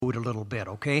it a little bit,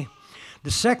 okay?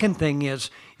 The second thing is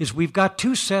we've got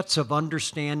two sets of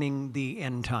understanding the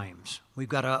end times. We've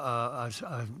got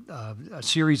a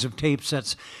series of tapes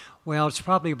that's, well, it's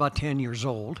probably about 10 years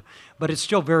old, but it's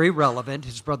still very relevant.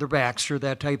 It's Brother Baxter,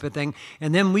 that type of thing.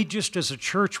 And then we just, as a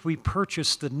church, we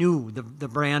purchased the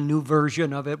brand new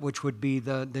version of it, which would be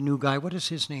the new guy. What is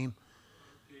his name?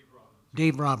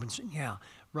 Dave Robinson, yeah.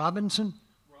 Robinson?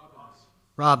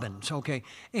 Robbins, okay.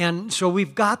 And so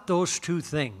we've got those two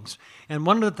things. And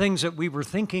one of the things that we were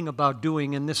thinking about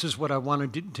doing, and this is what I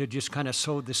wanted to just kind of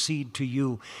sow the seed to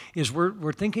you, is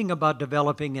we're thinking about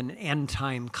developing an end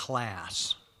time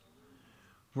class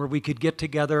where we could get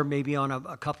together maybe on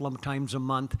a couple of times a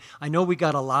month. I know we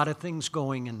got a lot of things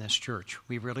going in this church.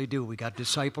 We really do. We got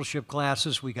discipleship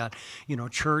classes, we got,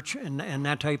 church and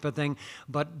that type of thing.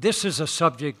 But this is a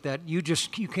subject that you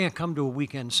can't come to a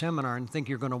weekend seminar and think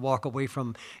you're going to walk away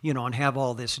from, and have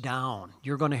all this down.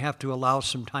 You're going to have to allow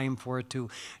some time for it to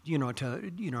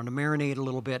marinate a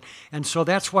little bit. And so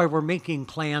that's why we're making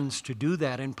plans to do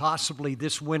that. And possibly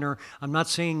this winter, I'm not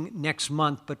saying next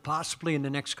month, but possibly in the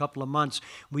next couple of months,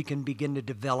 we can begin to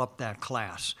develop that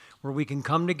class where we can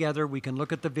come together, we can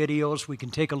look at the videos, we can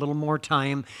take a little more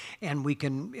time, and we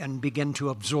can begin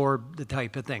to absorb the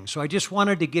type of thing. So I just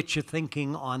wanted to get you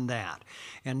thinking on that.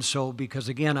 And so, because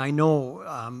again, I know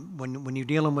when you're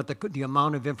dealing with the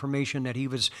amount of information that he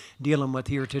was dealing with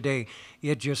here today,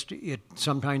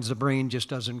 sometimes the brain just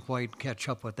doesn't quite catch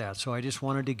up with that. So I just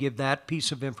wanted to give that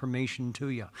piece of information to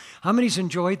you. How many's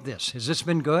enjoyed this? Has this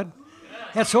been good?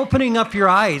 That's opening up your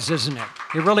eyes, isn't it?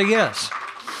 It really is.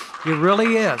 It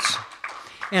really is.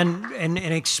 And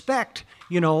expect,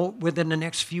 within the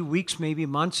next few weeks, maybe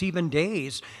months, even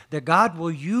days, that God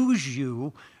will use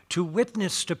you to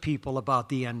witness to people about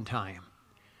the end time.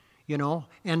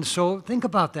 And so think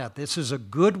about that. This is a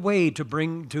good way to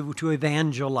bring to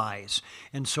evangelize.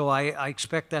 And so I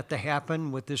expect that to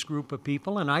happen with this group of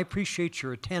people, and I appreciate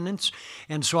your attendance.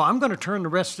 And so I'm going to turn the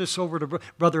rest of this over to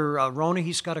Brother Rona.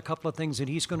 He's got a couple of things that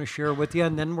he's going to share with you,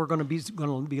 and then we're going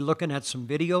to be looking at some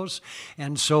videos.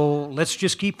 And so let's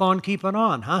just keep on keeping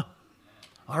on, huh?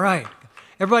 All right.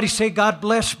 Everybody say, God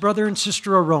bless Brother and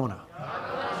Sister Arona.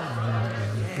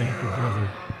 Thank you, brother.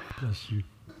 Bless you.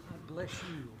 God bless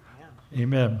you.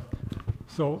 Amen.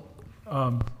 So,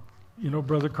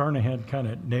 Brother Carnahan kind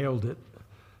of nailed it.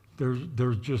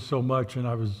 There's just so much, and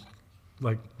I was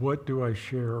like, what do I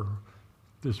share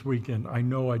this weekend? I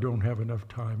know I don't have enough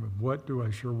time. What do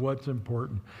I share? What's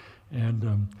important?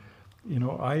 And,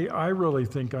 I really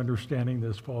think understanding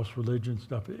this false religion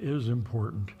stuff is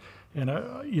important. And,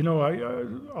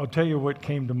 I'll tell you what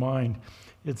came to mind.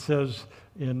 It says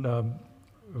in 2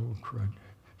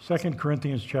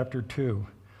 Corinthians chapter 2,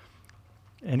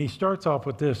 and he starts off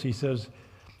with this. He says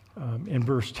in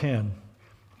verse 10,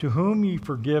 "To whom ye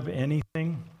forgive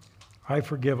anything, I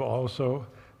forgive also.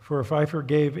 For if I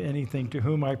forgave anything to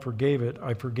whom I forgave it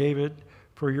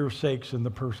for your sakes in the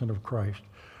person of Christ."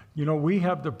 We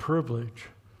have the privilege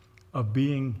of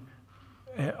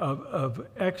of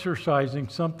exercising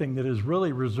something that is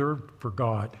really reserved for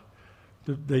God.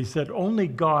 They said only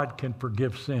God can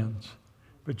forgive sins.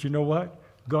 But you know what?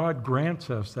 God grants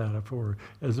us that authority.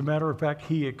 As a matter of fact,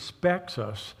 he expects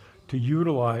us to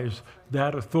utilize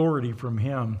that authority from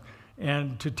him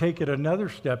and to take it another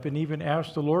step and even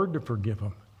ask the Lord to forgive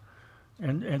him.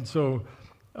 And so,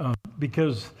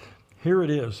 because here it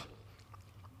is.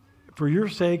 For your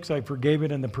sakes, I forgave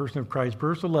it in the person of Christ.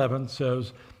 Verse 11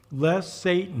 says, lest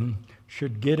Satan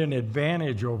should get an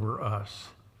advantage over us.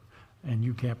 And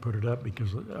you can't put it up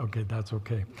because, okay, that's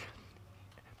okay.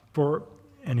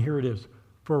 And here it is.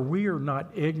 For we are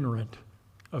not ignorant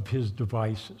of his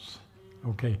devices.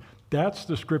 Okay, that's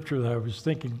the scripture that I was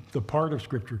thinking, the part of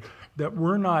scripture, that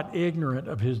we're not ignorant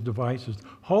of his devices.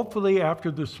 Hopefully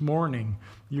after this morning,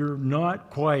 you're not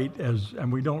quite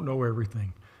and we don't know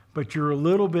everything, but you're a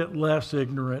little bit less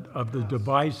ignorant of the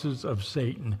devices of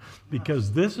Satan,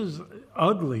 because this is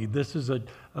ugly. This is a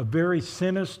very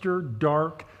sinister,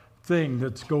 dark thing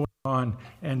that's going on,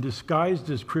 and disguised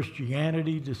as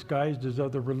Christianity, disguised as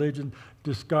other religion,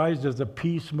 disguised as a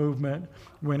peace movement,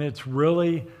 when it's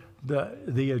really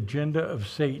the agenda of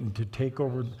Satan to take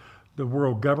over the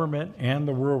world government and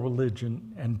the world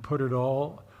religion and put it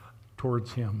all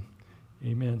towards him.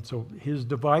 Amen. So his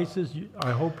devices,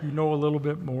 I hope you know a little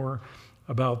bit more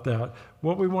about that.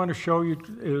 What we want to show you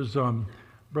is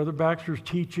Brother Baxter's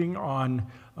teaching on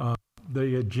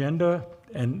the agenda,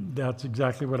 and that's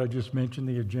exactly what I just mentioned,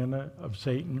 the agenda of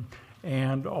Satan,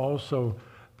 and also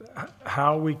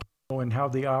how we can know and how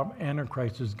the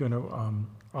Antichrist is going to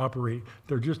operate.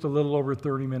 They're just a little over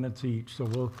 30 minutes each, so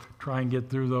we'll try and get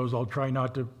through those. I'll try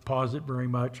not to pause it very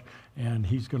much, and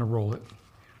he's going to roll it.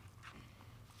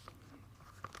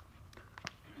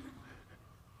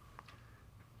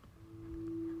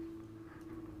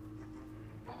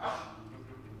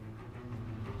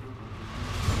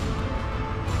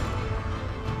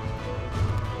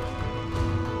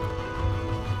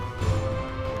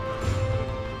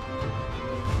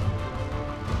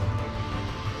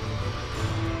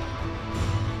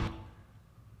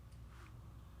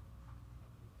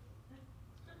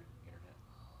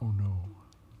 Oh no.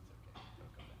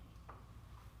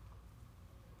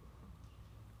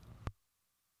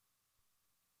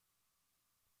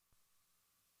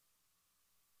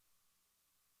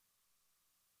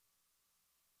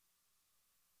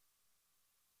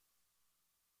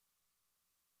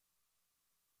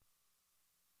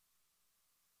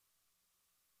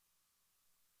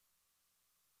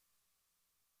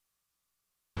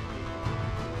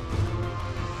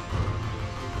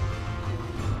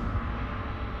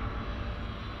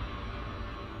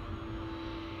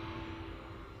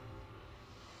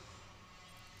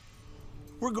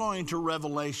 We're going to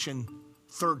Revelation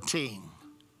 13.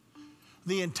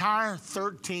 The entire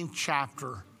 13th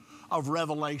chapter of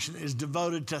Revelation is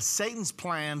devoted to Satan's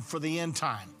plan for the end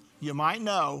time. You might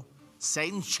know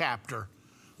Satan's chapter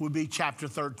would be chapter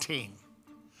 13.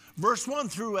 Verse 1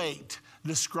 through 8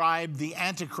 describe the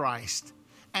Antichrist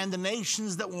and the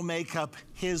nations that will make up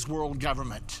his world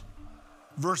government.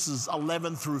 Verses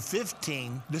 11 through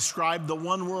 15 describe the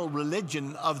one world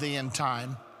religion of the end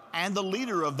time and the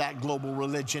leader of that global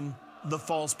religion, the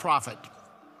false prophet.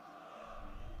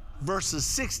 Verses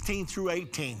 16 through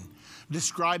 18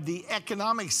 describe the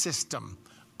economic system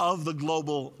of the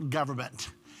global government.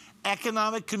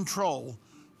 Economic control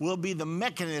will be the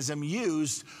mechanism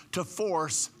used to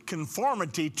force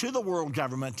conformity to the world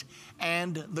government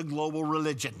and the global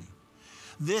religion.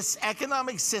 This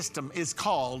economic system is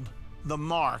called the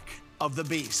mark of the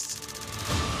beast.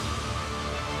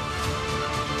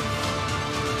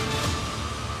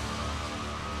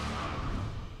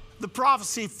 The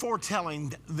prophecy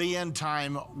foretelling the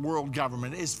end-time world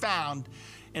government is found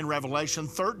in Revelation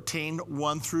 13,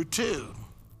 1 through 2.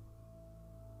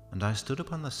 And I stood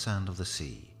upon the sand of the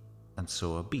sea, and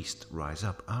saw a beast rise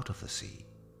up out of the sea,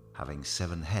 having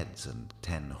 7 heads and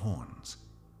 10 horns,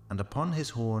 and upon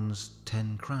his horns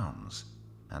 10 crowns,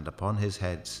 and upon his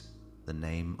heads the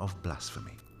name of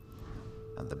blasphemy.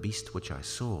 And the beast which I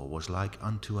saw was like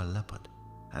unto a leopard,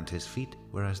 and his feet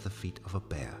were as the feet of a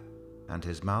bear, and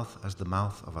his mouth as the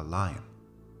mouth of a lion.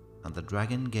 And the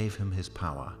dragon gave him his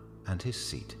power, and his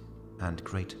seat, and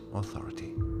great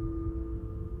authority.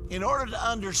 In order to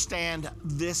understand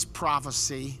this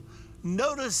prophecy,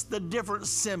 notice the different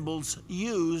symbols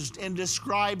used in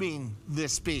describing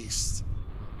this beast.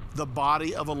 The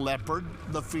body of a leopard,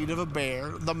 the feet of a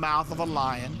bear, the mouth of a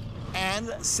lion,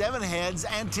 and 7 heads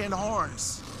and 10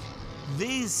 horns.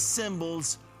 These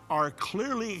symbols are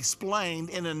clearly explained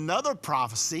in another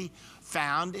prophecy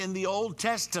found in the Old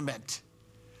Testament.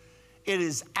 It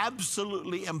is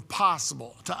absolutely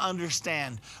impossible to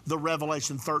understand the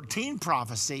Revelation 13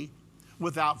 prophecy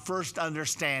without first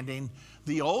understanding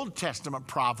the Old Testament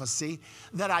prophecy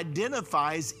that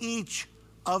identifies each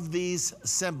of these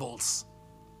symbols.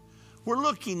 We're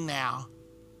looking now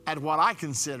at what I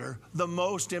consider the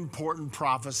most important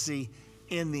prophecy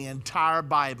in the entire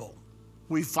Bible.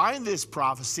 We find this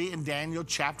prophecy in Daniel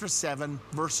chapter 7,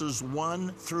 verses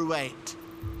 1 through 8.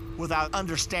 Without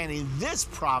understanding this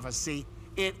prophecy,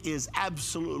 it is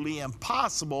absolutely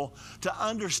impossible to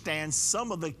understand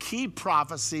some of the key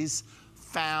prophecies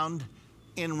found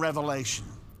in Revelation.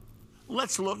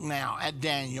 Let's look now at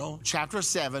Daniel chapter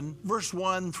 7, verse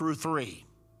 1 through 3.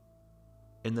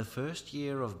 In the first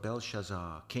year of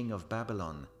Belshazzar, king of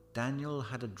Babylon, Daniel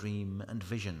had a dream and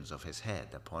visions of his head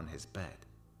upon his bed.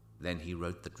 Then he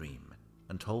wrote the dream,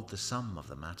 and told the sum of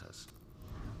the matters.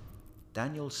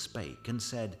 Daniel spake and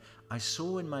said, I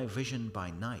saw in my vision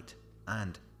by night,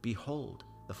 and, behold,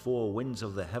 the 4 winds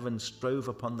of the heaven strove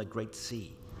upon the great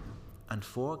sea, and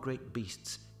 4 great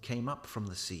beasts came up from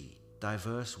the sea,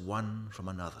 diverse one from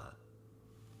another.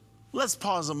 Let's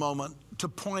pause a moment to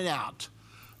point out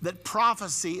that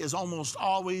prophecy is almost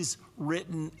always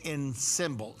written in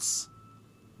symbols,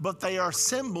 but they are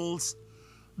symbols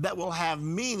that will have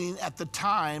meaning at the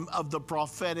time of the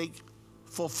prophetic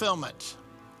fulfillment.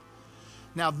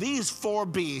 Now, these 4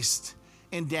 beasts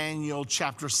in Daniel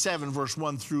chapter 7, verse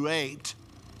 1 through 8,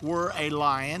 were a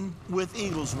lion with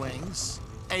eagle's wings,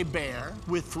 a bear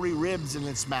with 3 ribs in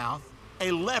its mouth,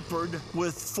 a leopard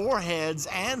with 4 heads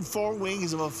and 4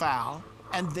 wings of a fowl,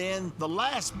 And then the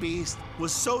last beast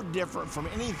was so different from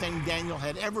anything Daniel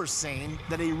had ever seen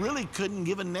that he really couldn't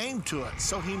give a name to it.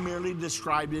 So he merely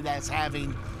described it as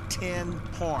having 10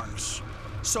 horns.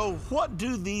 So what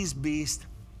do these beasts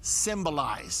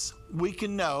symbolize? We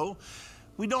can know.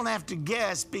 We don't have to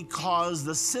guess because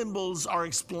the symbols are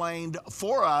explained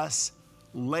for us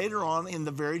later on in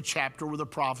the very chapter where the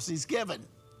prophecy is given.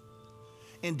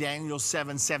 In Daniel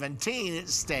 7:17, it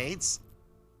states,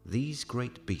 These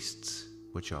great beasts,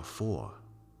 which are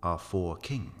four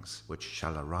kings, which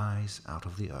shall arise out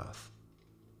of the earth.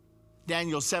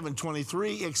 Daniel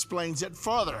 7:23 explains it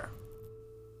further.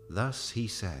 Thus he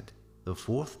said, The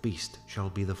fourth beast shall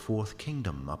be the fourth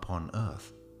kingdom upon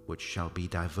earth, which shall be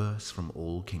diverse from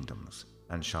all kingdoms,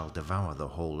 and shall devour the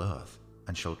whole earth,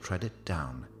 and shall tread it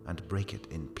down, and break it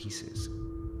in pieces.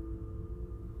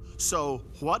 So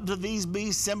what do these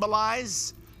beasts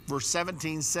symbolize? Verse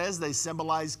 17 says they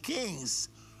symbolize kings.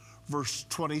 Verse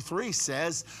 23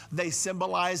 says they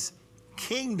symbolize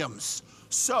kingdoms.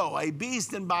 So a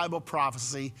beast in Bible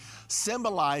prophecy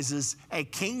symbolizes a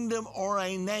kingdom or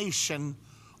a nation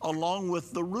along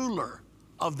with the ruler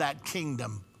of that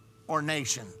kingdom or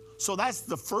nation. So that's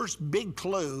the first big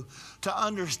clue to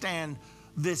understand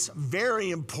this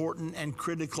very important and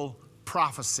critical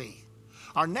prophecy.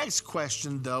 Our next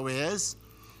question, though, is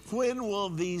when will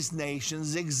these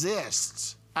nations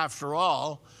exist? After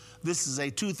all, this is a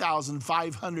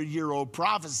 2,500-year-old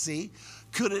prophecy.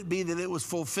 Could it be that it was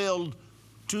fulfilled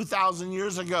 2,000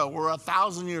 years ago or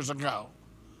 1,000 years ago?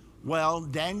 Well,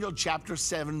 Daniel chapter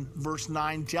 7, verse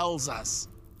 9 tells us,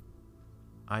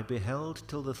 I beheld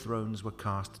till the thrones were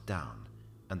cast down,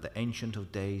 and the Ancient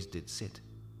of Days did sit,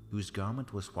 whose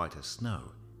garment was white as snow,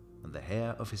 and the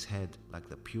hair of his head like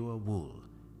the pure wool.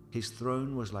 His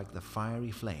throne was like the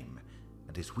fiery flame,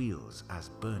 and his wheels as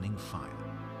burning fire.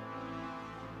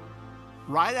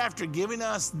 Right after giving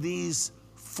us these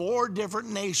 4 different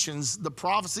nations, the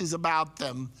prophecies about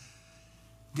them,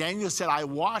 Daniel said, I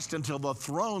watched until the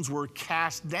thrones were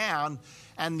cast down,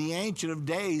 and the Ancient of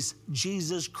Days,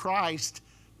 Jesus Christ,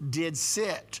 did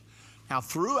sit. Now,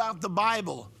 throughout the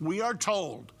Bible, we are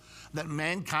told that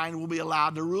mankind will be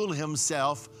allowed to rule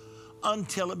himself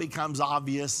until it becomes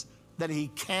obvious that he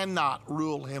cannot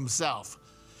rule himself.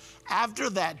 After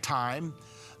that time,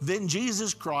 then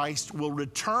Jesus Christ will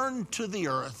return to the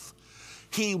earth.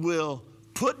 He will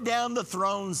put down the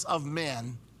thrones of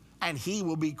men, and he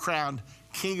will be crowned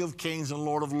King of Kings and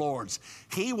Lord of Lords.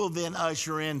 He will then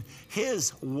usher in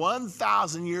his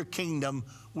 1,000-year kingdom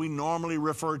we normally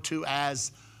refer to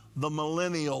as the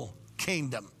millennial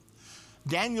kingdom.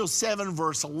 Daniel 7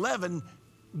 verse 11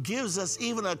 gives us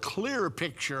even a clearer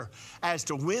picture as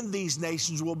to when these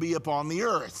nations will be upon the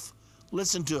earth.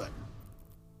 Listen to it.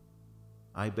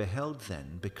 I beheld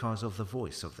then because of the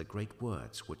voice of the great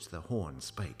words which the horn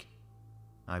spake.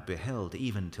 I beheld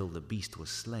even till the beast was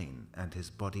slain, and his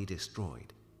body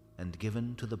destroyed, and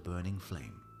given to the burning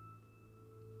flame.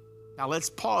 Now let's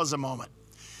pause a moment,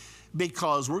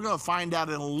 because we're going to find out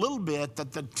in a little bit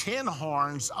that the 10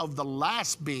 horns of the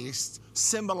last beast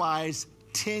symbolize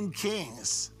 10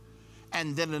 kings.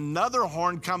 And then another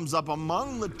horn comes up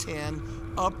among the 10,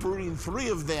 uprooting 3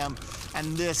 of them.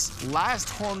 And this last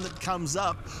horn that comes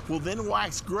up will then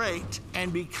wax great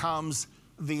and becomes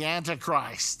the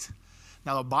Antichrist.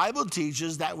 Now, the Bible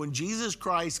teaches that when Jesus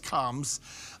Christ comes,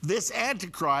 this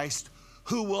Antichrist,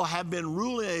 who will have been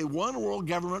ruling a one-world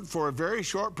government for a very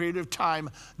short period of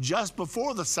time just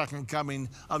before the second coming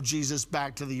of Jesus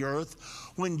back to the earth,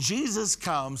 when Jesus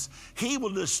comes, he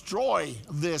will destroy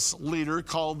this leader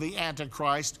called the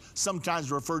Antichrist,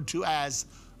 sometimes referred to as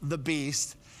the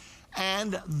beast.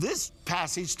 And this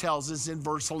passage tells us in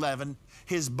verse 11,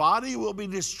 his body will be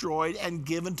destroyed and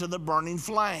given to the burning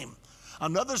flame.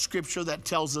 Another scripture that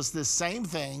tells us this same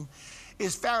thing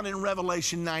is found in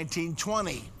Revelation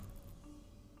 19:20.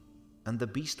 And the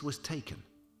beast was taken,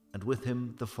 and with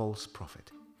him the false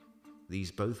prophet.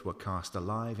 These both were cast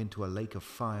alive into a lake of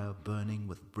fire burning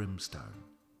with brimstone.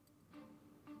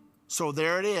 So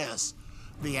there it is.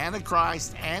 The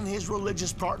Antichrist and his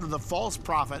religious partner, the false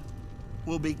prophet,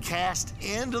 will be cast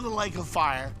into the lake of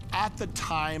fire at the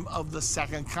time of the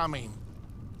second coming.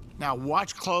 Now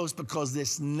watch close, because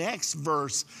this next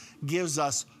verse gives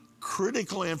us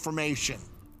critical information.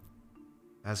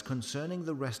 As concerning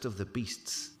the rest of the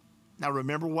beasts, Now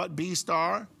remember what beasts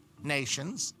are?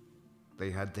 Nations. they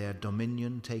had their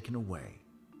dominion taken away,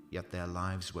 yet their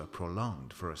lives were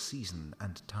prolonged for a season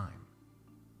and time.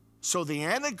 So the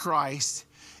Antichrist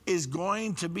is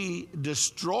going to be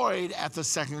destroyed at the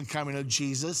second coming of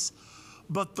Jesus,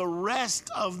 but the rest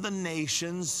of the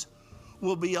nations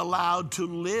will be allowed to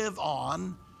live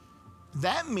on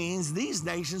That means these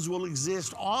nations will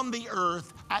exist on the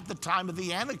earth at the time of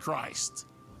the Antichrist.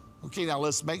 Okay, now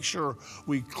let's make sure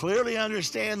we clearly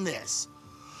understand this.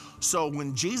 So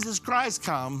when Jesus Christ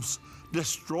comes,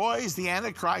 destroys the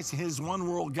Antichrist and his one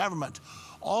world government,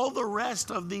 all the rest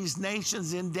of these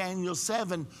nations in Daniel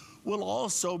 7 will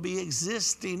also be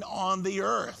existing on the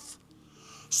earth.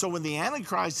 So when the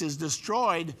Antichrist is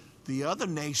destroyed, the other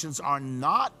nations are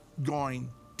not going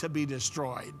to be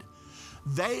destroyed.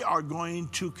 They are going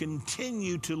to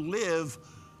continue to live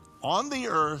on the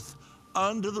earth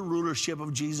under the rulership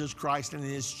of Jesus Christ and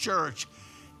his church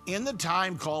in the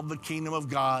time called the kingdom of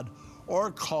God,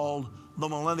 or called the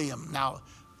millennium. Now,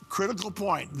 critical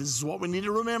point, this is what we need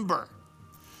to remember.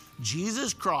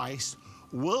 Jesus Christ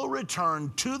will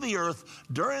return to the earth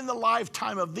during the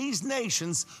lifetime of these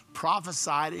nations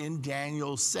prophesied in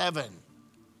Daniel 7.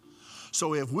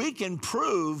 So if we can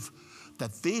prove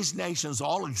that these nations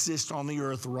all exist on the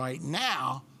earth right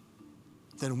now,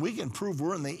 then we can prove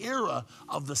we're in the era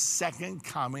of the second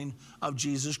coming of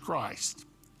Jesus Christ.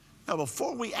 Now,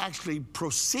 before we actually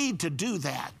proceed to do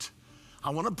that,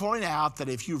 I want to point out that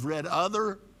if you've read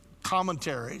other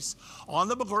commentaries on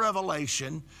the book of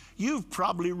Revelation, you've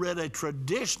probably read a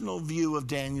traditional view of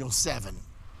Daniel 7.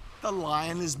 The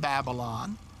lion is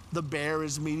Babylon, the bear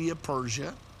is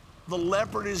Media-Persia, the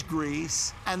leopard is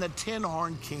Greece, and the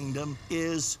ten-horned kingdom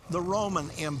is the Roman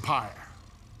Empire.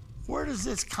 Where does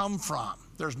this come from?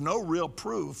 There's no real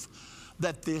proof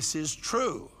that this is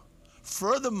true.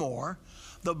 Furthermore,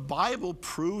 the Bible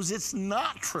proves it's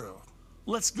not true.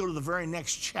 Let's go to the very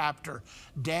next chapter,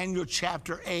 Daniel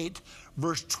chapter 8,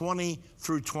 verse 20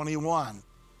 through 21.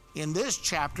 In this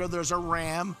chapter, there's a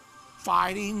ram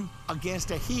fighting against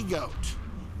a he-goat.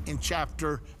 In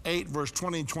chapter 8, verse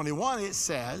 20 and 21, it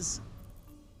says,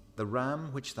 The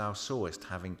ram which thou sawest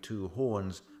having 2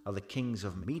 horns are the kings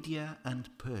of Media and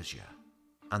Persia,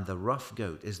 and the rough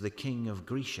goat is the king of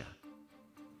Grecia.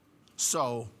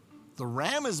 So, the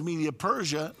ram is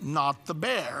Media-Persia, not the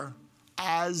bear,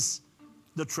 as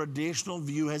the traditional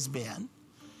view has been.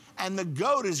 And the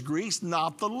goat is Greece,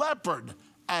 not the leopard,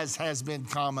 as has been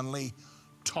commonly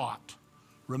taught.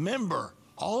 Remember,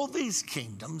 all these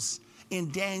kingdoms in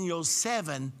Daniel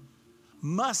 7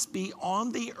 must be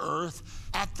on the earth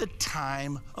at the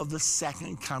time of the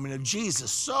second coming of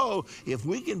Jesus. So, if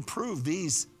we can prove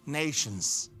these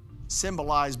nations,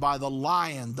 symbolized by the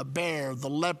lion, the bear, the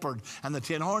leopard, and the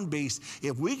ten-horned beast,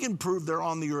 if we can prove they're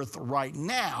on the earth right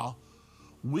now,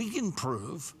 we can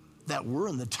prove that we're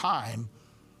in the time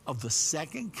of the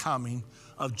second coming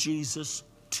of Jesus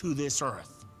to this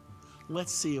earth.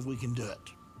 Let's see if we can do it.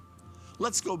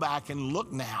 Let's go back and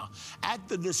look now at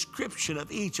the description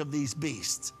of each of these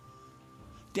beasts.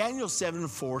 Daniel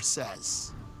 7:4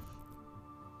 says,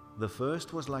 The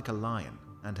first was like a lion,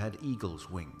 and had eagle's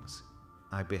wings.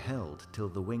 I beheld till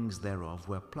the wings thereof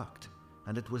were plucked,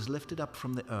 and it was lifted up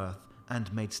from the earth,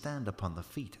 and made stand upon the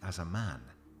feet as a man,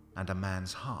 and a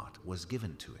man's heart was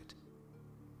given to it.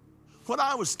 When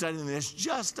I was studying this,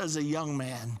 just as a young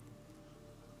man,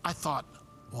 I thought,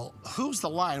 well, who's the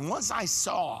lion? Once I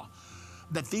saw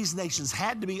that these nations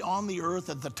had to be on the earth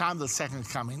at the time of the second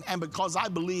coming, and because I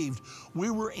believed we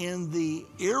were in the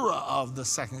era of the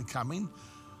second coming,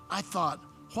 I thought,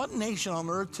 what nation on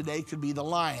earth today could be the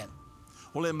lion?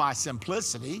 Well, in my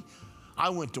simplicity, I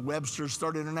went to Webster's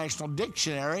Third International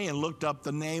Dictionary and looked up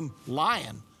the name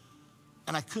lion,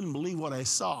 and I couldn't believe what I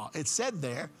saw. It said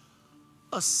there,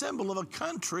 a symbol of a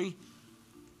country,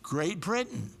 Great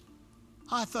Britain.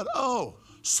 I thought, oh,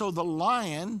 so the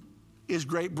lion is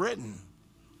Great Britain.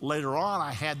 Later on,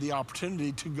 I had the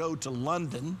opportunity to go to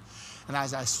London, and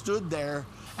as I stood there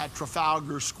at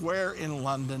Trafalgar Square in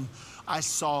London, I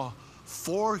saw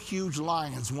 4 huge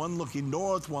lions, one looking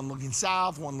north, one looking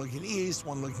south, one looking east,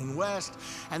 one looking west.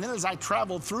 And then as I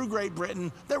traveled through Great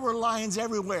Britain, there were lions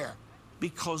everywhere,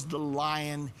 because the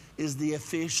lion is the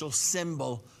official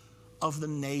symbol of the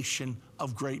nation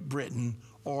of Great Britain,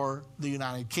 or the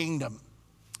United Kingdom.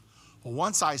 Well,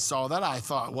 once I saw that, I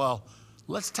thought, well,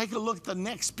 let's take a look at the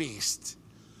next beast.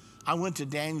 I went to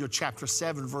Daniel chapter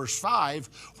 7, verse 5,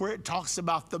 where it talks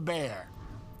about the bear.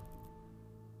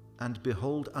 And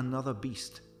behold another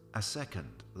beast, a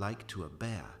second, like to a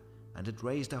bear, and it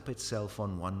raised up itself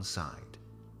on one side,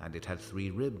 and it had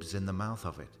 3 ribs in the mouth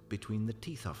of it, between the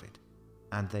teeth of it.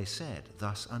 And they said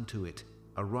thus unto it,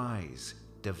 Arise,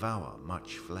 devour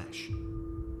much flesh.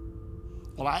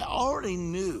 Well, I already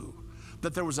knew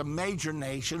that there was a major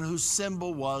nation whose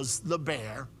symbol was the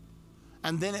bear.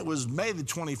 And then it was May the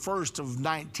 21st of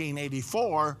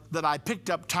 1984 that I picked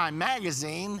up Time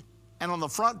magazine, And on the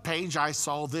front page, I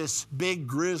saw this big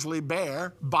grizzly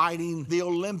bear biting the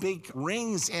Olympic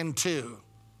rings in two.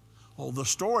 Well, the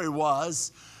story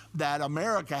was that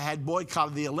America had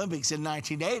boycotted the Olympics in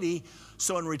 1980,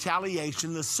 so in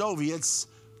retaliation, the Soviets,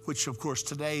 which of course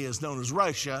today is known as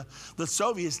Russia, the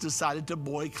Soviets decided to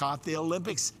boycott the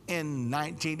Olympics in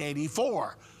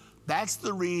 1984. That's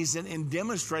the reason in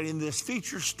demonstrating this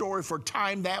feature story for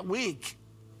Time that week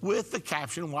with the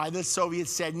caption, Why the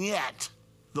Soviets Said Niet.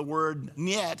 The word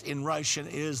 "niet" in Russian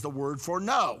is the word for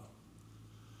no.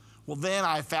 Well, then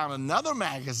I found another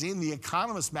magazine, The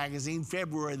Economist magazine,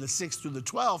 February the 6th through the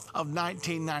 12th of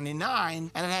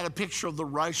 1999, and it had a picture of the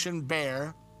Russian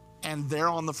bear, and there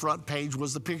on the front page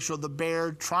was the picture of the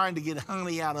bear trying to get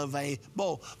honey out of a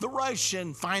bowl. The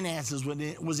Russian finances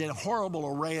was in horrible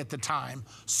array at the time,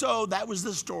 so that was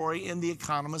the story in The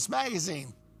Economist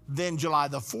magazine. Then July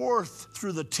the 4th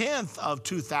through the 10th of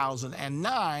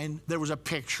 2009, there was a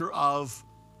picture of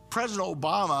President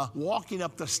Obama walking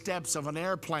up the steps of an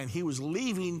airplane. He was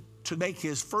leaving to make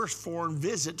his first foreign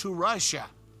visit to Russia.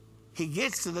 He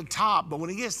gets to the top, but when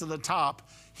he gets to the top,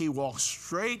 he walks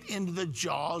straight into the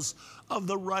jaws of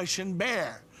the Russian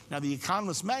bear. Now, The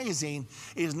Economist magazine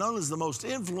is known as the most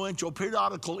influential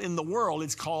periodical in the world.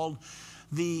 It's called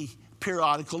the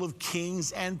Periodical of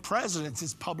Kings and Presidents.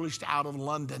 It's published out of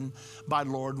London by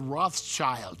Lord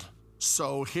Rothschild.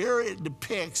 So here it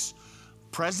depicts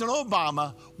President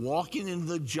Obama walking into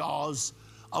the jaws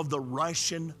of the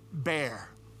Russian bear.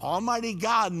 Almighty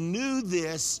God knew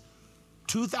this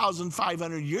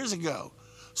 2,500 years ago.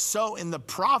 So in the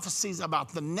prophecies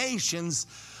about the nations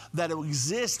that will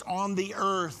exist on the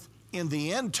earth in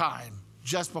the end time,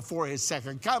 just before his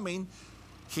second coming,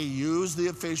 he used the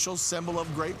official symbol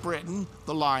of Great Britain,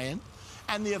 the lion,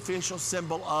 and the official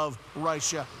symbol of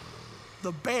Russia,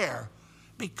 the bear,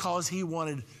 because he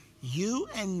wanted you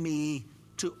and me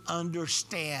to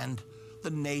understand the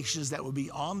nations that would be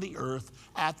on the earth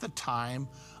at the time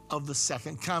of the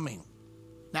second coming.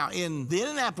 Now, in the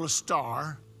Indianapolis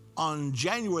Star, on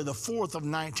January the 4th of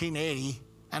 1980,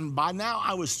 and by now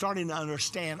I was starting to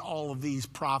understand all of these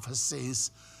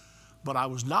prophecies, but I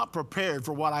was not prepared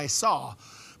for what I saw,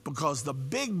 because the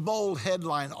big bold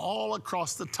headline all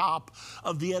across the top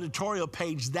of the editorial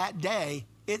page that day,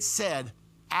 it said,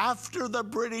 after the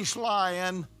British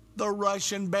lion, the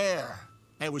Russian bear.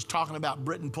 And it was talking about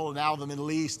Britain pulling out of the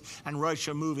Middle East and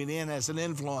Russia moving in as an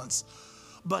influence.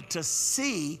 But to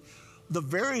see the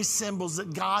very symbols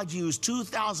that God used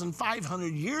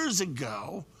 2,500 years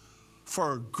ago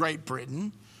for Great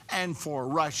Britain and for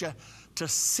Russia, to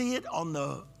see it on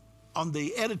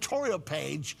the editorial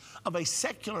page of a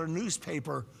secular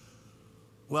newspaper,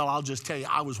 well, I'll just tell you,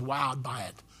 I was wowed by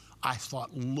it. I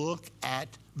thought, look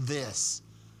at this.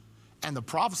 And the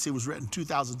prophecy was written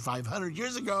 2,500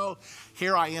 years ago.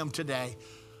 Here I am today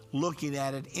looking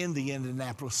at it in the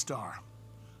Indianapolis Star.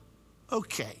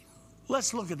 Okay,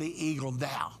 let's look at the eagle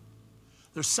now.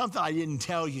 There's something I didn't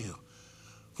tell you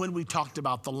when we talked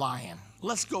about the lion.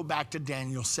 Let's go back to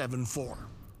Daniel 7:4.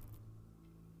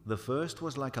 The first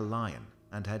was like a lion,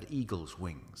 and had eagle's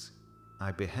wings.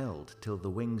 I beheld till the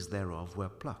wings thereof were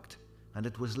plucked, and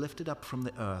it was lifted up from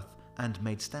the earth, and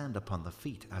made stand upon the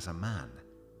feet as a man,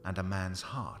 and a man's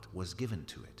heart was given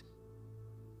to it.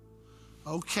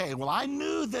 Okay, well, I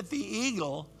knew that the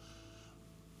eagle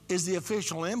is the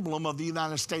official emblem of the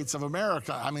United States of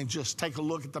America. I mean, just take a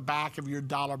look at the back of your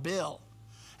dollar bill,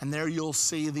 and there you'll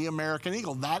see the American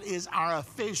eagle. That is our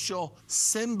official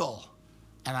symbol.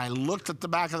 And I looked at the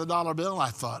back of the dollar bill and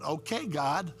I thought, okay,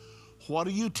 God, what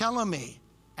are you telling me?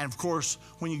 And of course,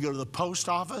 when you go to the post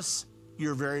office,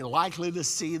 you're very likely to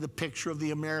see the picture of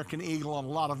the American eagle on a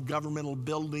lot of governmental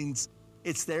buildings.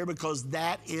 It's there because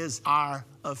that is our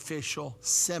official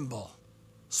symbol.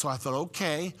 So I thought,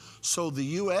 okay, so the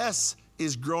U.S.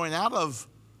 is growing out of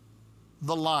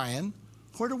the lion.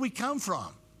 Where do we come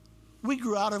from? We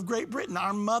grew out of Great Britain,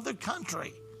 our mother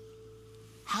country.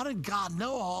 How did God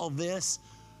know all this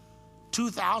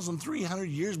 2,300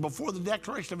 years before the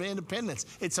Declaration of Independence?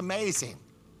 It's amazing.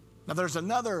 Now, there's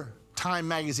another Time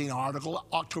magazine article,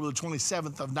 October the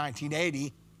 27th of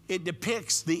 1980. It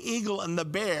depicts the eagle and the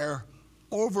bear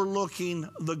overlooking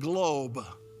the globe.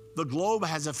 The globe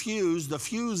has a fuse. The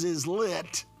fuse is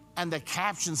lit, and the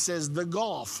caption says, the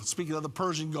Gulf, speaking of the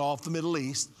Persian Gulf, the Middle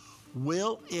East,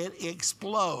 will it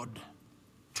explode?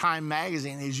 Time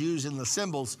magazine is using the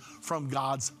symbols from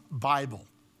God's Bible.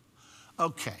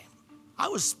 Okay, I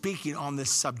was speaking on this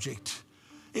subject.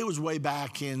 It was way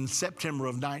back in September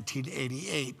of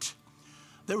 1988.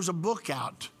 There was a book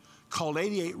out called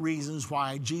 88 Reasons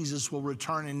Why Jesus Will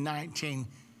Return in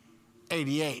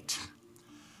 1988.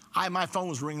 My phone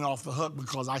was ringing off the hook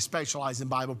because I specialize in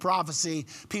Bible prophecy.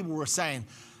 People were saying,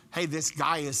 hey, this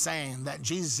guy is saying that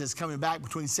Jesus is coming back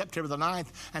between September the 9th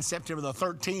and September the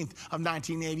 13th of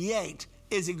 1988.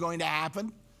 Is it going to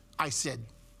happen? I said,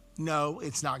 no,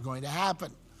 it's not going to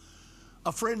happen.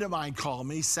 A friend of mine called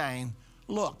me saying,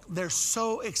 look, they're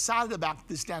so excited about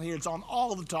this down here. It's on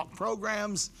all of the talk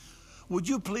programs. Would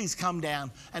you please come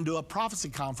down and do a prophecy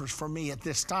conference for me at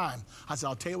this time? I said,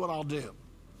 I'll tell you what I'll do.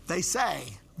 They say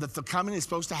that the coming is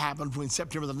supposed to happen between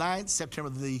September the 9th, September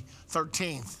the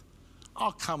 13th.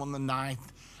 I'll come on the 9th,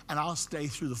 and I'll stay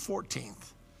through the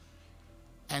 14th.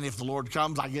 And if the Lord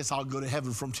comes, I guess I'll go to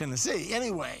heaven from Tennessee.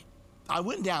 Anyway, I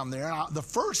went down there. The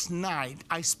first night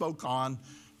I spoke on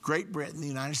Great Britain, the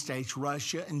United States,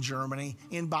 Russia, and Germany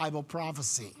in Bible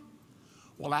prophecy.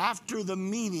 Well, after the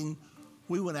meeting,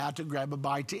 we went out to grab a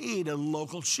bite to eat at a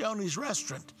local Shoney's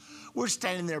restaurant. We're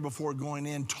standing there before going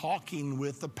in, talking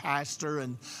with the pastor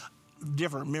and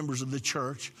different members of the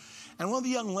church. And one of the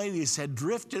young ladies had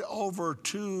drifted over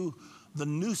to the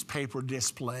newspaper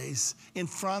displays in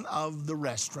front of the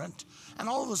restaurant. And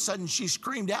all of a sudden she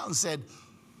screamed out and said,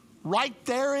 right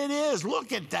there it is,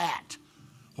 look at that.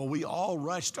 Well, we all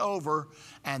rushed over,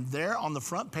 and there on the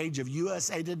front page of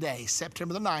USA Today,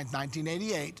 September the 9th,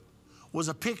 1988, was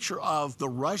a picture of the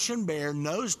Russian bear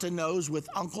nose to nose with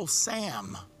Uncle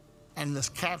Sam. And the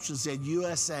caption said,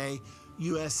 USA,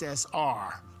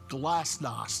 USSR,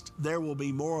 Glasnost, there will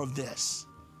be more of this.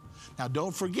 Now,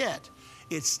 don't forget,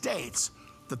 it states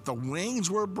that the wings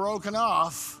were broken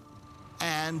off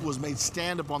and was made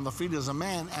stand up on the feet as a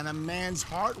man, and a man's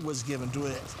heart was given to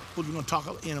it. We're going to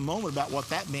talk in a moment about what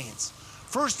that means.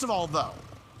 First of all, though,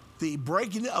 the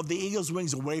breaking of the eagle's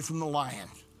wings away from the lion.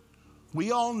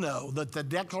 We all know that the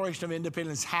Declaration of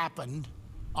Independence happened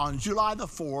on July the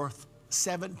 4th,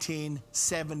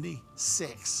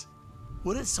 1776.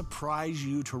 Would it surprise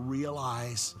you to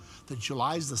realize that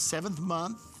July is the 7th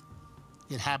month?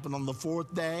 It happened on the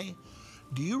 4th day.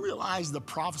 Do you realize the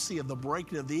prophecy of the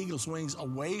breaking of the eagle's wings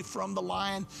away from the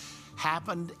lion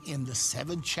happened in the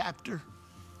 7th chapter,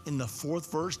 in the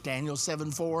 4th verse, Daniel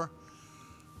 7:4?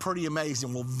 Pretty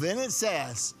amazing. Well, then it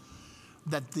says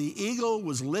that the eagle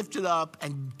was lifted up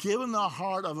and given the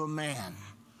heart of a man.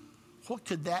 What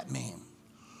could that mean?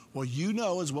 Well, you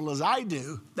know as well as I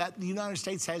do that the United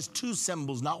States has two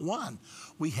symbols, not one.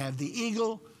 We have the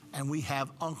eagle and we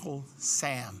have Uncle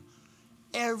Sam.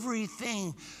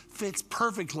 Everything fits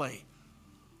perfectly.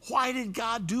 Why did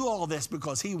God do all this?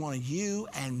 Because he wanted you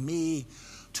and me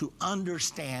to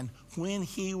understand when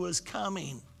he was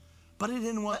coming. But he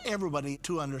didn't want everybody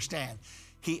to understand.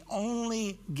 He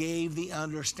only gave the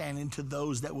understanding to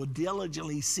those that would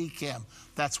diligently seek him.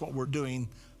 That's what we're doing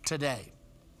today.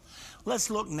 Let's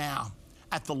look now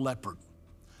at the leopard.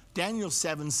 Daniel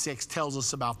 7:6 tells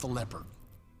us about the leopard.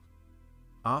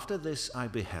 After this I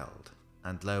beheld,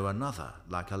 and lo, another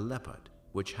like a leopard,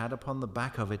 which had upon the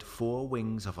back of it 4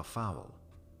 wings of a fowl.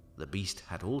 The beast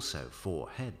had also 4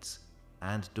 heads,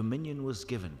 and dominion was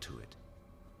given to it.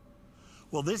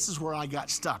 Well, this is where I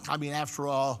got stuck. I mean, after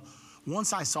all,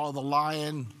 once I saw the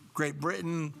lion, Great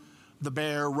Britain, the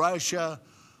bear, Russia,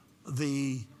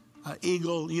 the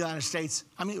eagle, United States,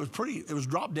 I mean, it was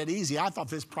drop dead easy. I thought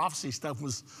this prophecy stuff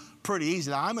was pretty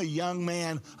easy. Now, I'm a young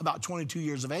man, about 22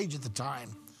 years of age at the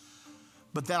time.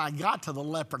 But then I got to the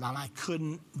leopard and I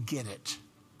couldn't get it.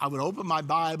 I would open my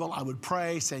Bible, I would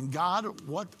pray, saying, God,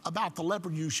 what about the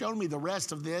leopard? You showed me the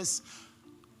rest of this.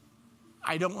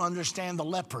 I don't understand the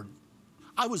leopard.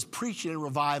 I was preaching a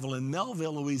revival in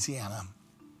Melville, Louisiana.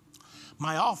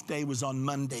 My off day was on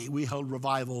Monday. We held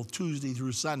revival Tuesday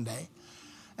through Sunday.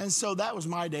 And so that was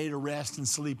my day to rest and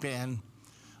sleep in.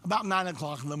 About 9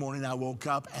 o'clock in the morning, I woke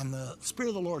up, and the Spirit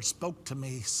of the Lord spoke to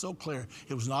me so clear.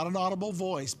 It was not an audible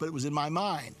voice, but it was in my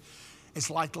mind. It's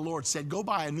like the Lord said, go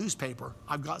buy a newspaper.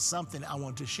 I've got something I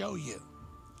want to show you.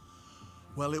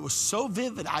 Well, it was so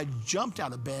vivid, I jumped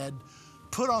out of bed,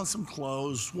 put on some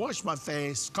clothes, washed my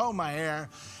face, combed my hair,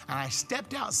 and I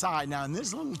stepped outside. Now, in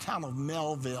this little town of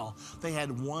Melville, they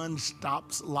had one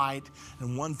stop light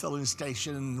and one filling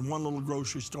station and one little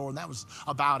grocery store, and that was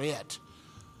about it.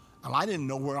 And I didn't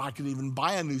know where I could even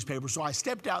buy a newspaper, so I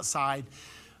stepped outside.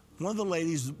 One of the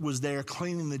ladies was there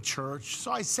cleaning the church,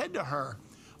 so I said to her,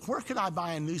 where could I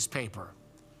buy a newspaper?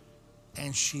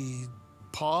 And she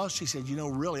paused. She said, you know,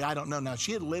 really, I don't know. Now,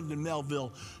 she had lived in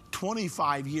Melville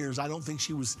 25 years. I don't think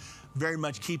she was very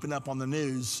much keeping up on the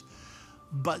news.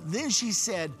 But then she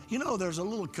said, you know, there's a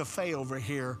little cafe over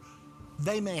here.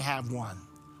 They may have one.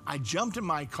 I jumped in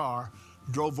my car,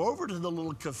 drove over to the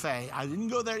little cafe. I didn't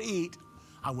go there to eat.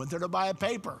 I went there to buy a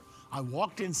paper. I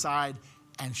walked inside,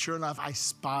 and sure enough, I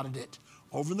spotted it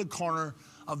over in the corner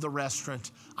of the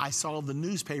restaurant, I saw the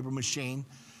newspaper machine.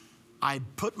 I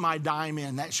put my dime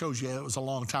in. That shows you it was a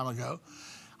long time ago.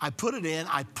 I put it in.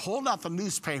 I pulled out the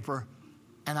newspaper,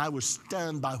 and I was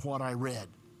stunned by what I read.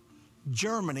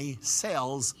 Germany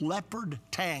sells Leopard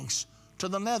tanks to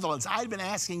the Netherlands. I'd been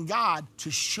asking God to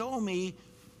show me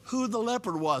who the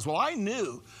Leopard was. Well, I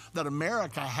knew that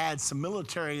America had some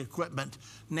military equipment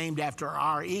named after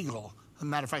our Eagle. As a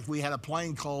matter of fact, we had a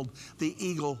plane called the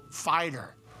Eagle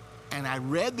Fighter. And I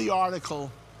read the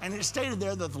article, and it stated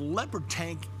there that the Leopard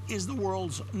tank is the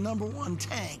world's #1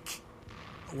 tank.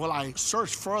 Well, I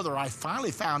searched further. I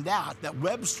finally found out that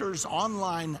Webster's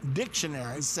online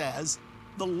dictionary says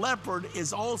the leopard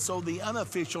is also the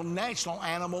unofficial national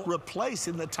animal,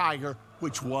 replacing the tiger,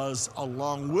 which was,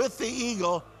 along with the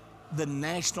eagle, the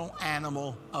national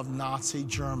animal of Nazi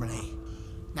Germany.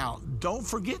 Now, don't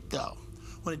forget though,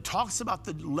 when it talks about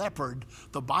the leopard,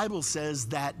 the Bible says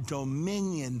that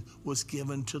dominion was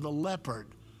given to the leopard.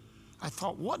 I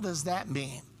thought, what does that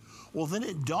mean? Well, then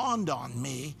it dawned on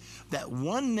me that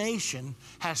one nation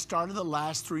has started the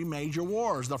last 3 major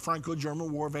wars. The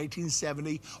Franco-German War of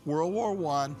 1870, World War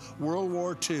I, World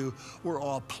War II, were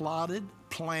all plotted,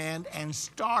 planned, and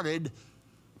started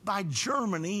by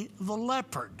Germany, the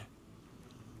leopard.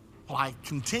 Well, I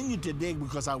continued to dig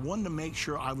because I wanted to make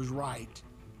sure I was right.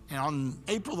 And on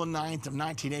April the 9th of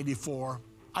 1984,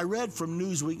 I read from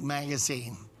Newsweek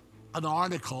magazine an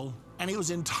article, and it was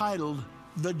entitled,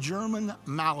 "The German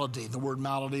Malady." The word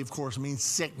malady, of course, means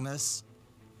sickness.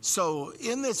 So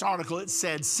in this article, it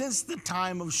said, since the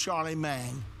time of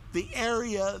Charlemagne, the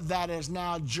area that is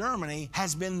now Germany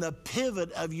has been the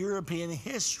pivot of European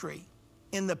history.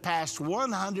 In the past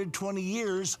 120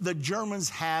 years, the Germans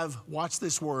have, watch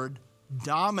this word,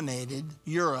 dominated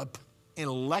Europe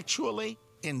intellectually,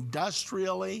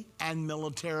 industrially, and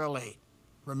militarily.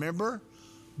 Remember,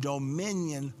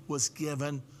 dominion was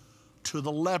given to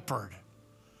the leopard.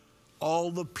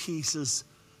 All the pieces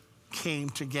came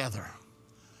together.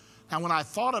 Now, when I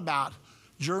thought about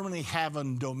Germany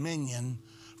having dominion,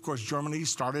 of course, Germany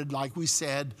started, like we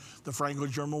said, the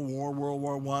Franco-German War, World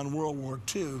War I, World War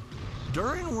II.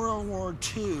 During World War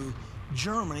II,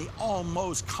 Germany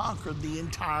almost conquered the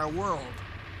entire world.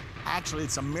 Actually,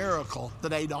 it's a miracle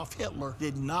that Adolf Hitler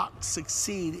did not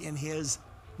succeed in his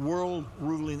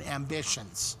world-ruling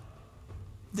ambitions.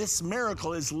 This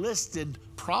miracle is listed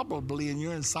probably in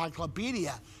your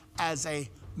encyclopedia as a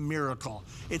miracle.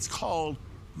 It's called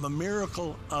the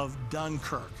Miracle of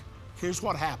Dunkirk. Here's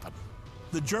what happened.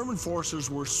 The German forces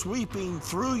were sweeping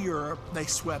through Europe. They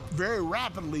swept very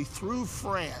rapidly through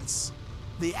France.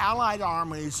 The Allied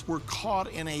armies were caught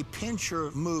in a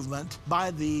pincer movement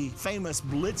by the famous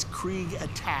Blitzkrieg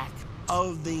attack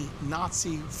of the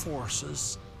Nazi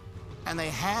forces. And they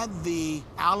had the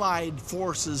Allied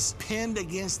forces pinned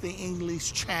against the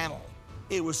English Channel.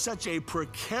 It was such a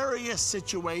precarious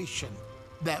situation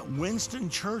that Winston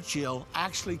Churchill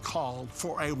actually called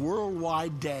for a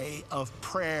worldwide day of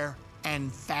prayer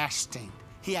and fasting.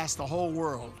 He asked the whole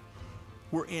world,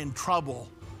 we're in trouble.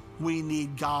 We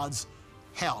need God's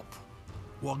help.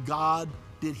 Well, God,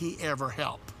 did he ever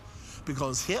help?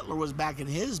 Because Hitler was back in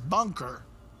his bunker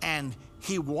and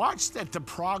he watched at the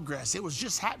progress. It was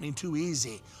just happening too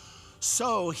easy.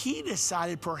 So he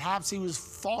decided perhaps he was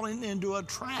falling into a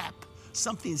trap.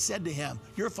 Something said to him,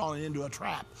 you're falling into a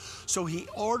trap. So he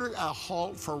ordered a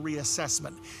halt for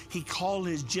reassessment. He called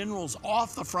his generals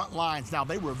off the front lines. Now,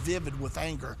 they were vivid with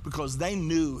anger because they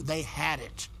knew they had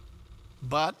it,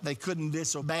 but they couldn't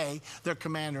disobey their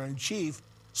commander-in-chief.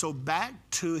 So back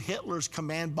to Hitler's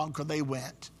command bunker they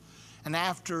went. And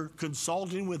after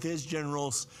consulting with his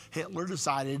generals, Hitler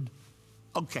decided,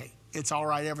 okay, it's all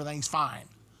right, everything's fine.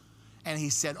 And he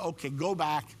said, okay, go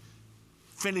back,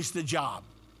 finish the job.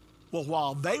 Well,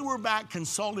 while they were back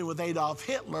consulting with Adolf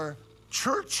Hitler,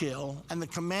 Churchill and the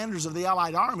commanders of the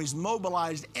Allied armies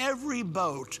mobilized every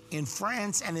boat in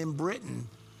France and in Britain.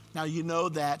 Now, you know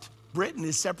that Britain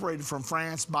is separated from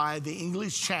France by the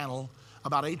English Channel,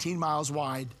 about 18 miles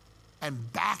wide,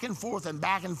 and back and forth and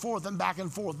back and forth and back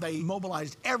and forth. They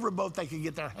mobilized every boat they could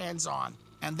get their hands on,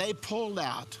 and they pulled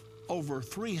out over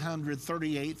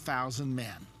 338,000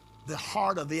 men, the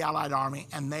heart of the Allied army,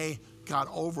 and they got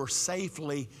over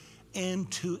safely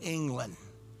into England.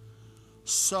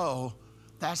 So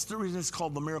that's the reason it's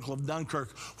called the Miracle of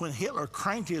Dunkirk. When Hitler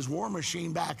cranked his war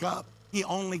machine back up, he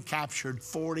only captured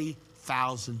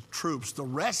 40,000 troops. The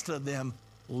rest of them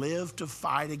lived to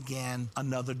fight again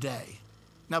another day.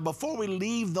 Now, before we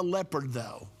leave the leopard,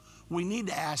 though, we need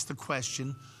to ask the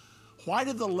question, why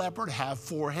did the leopard have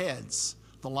 4 heads?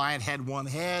 The lion had 1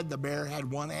 head, the bear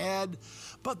had 1 head,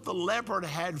 but the leopard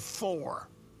had 4.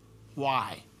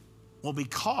 Why? Well,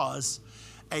 because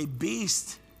a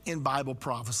beast in Bible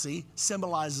prophecy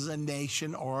symbolizes a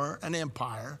nation or an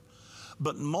empire,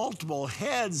 but multiple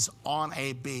heads on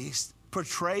a beast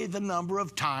portray the number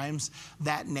of times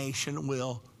that nation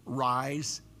will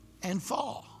rise and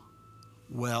fall.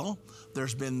 Well,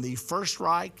 there's been the First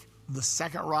Reich, the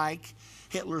Second Reich,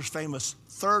 Hitler's famous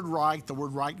Third Reich, the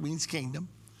word Reich means kingdom,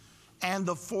 and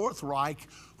the Fourth Reich,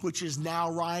 which is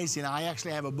now rising. I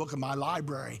actually have a book in my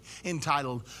library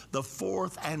entitled The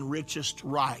Fourth and Richest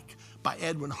Reich by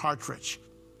Edwin Hartrich,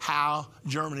 How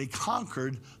Germany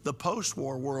Conquered the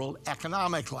Post-War World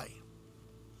Economically.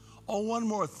 Oh, one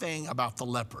more thing about the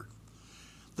leopard.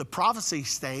 The prophecy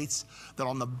states that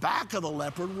on the back of the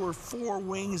leopard were 4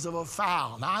 wings of a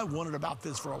fowl. Now, I wondered about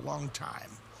this for a long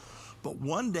time, but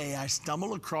one day I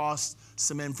stumbled across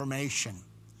some information.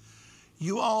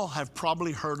 You all have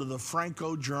probably heard of the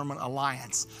Franco-German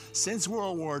alliance. Since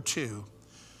World War II,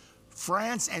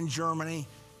 France and Germany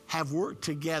have worked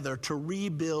together to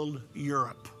rebuild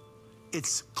Europe.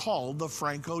 It's called the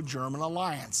Franco-German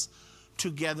alliance.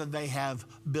 Together they have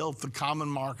built the common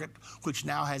market, which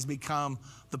now has become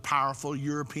the powerful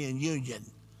European Union.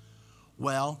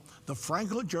 Well, the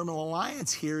Franco-German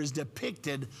alliance here is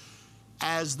depicted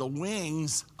as the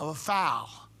wings of a fowl.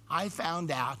 I found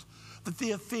out that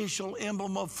the official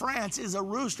emblem of France is a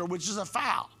rooster, which is a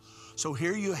fowl. So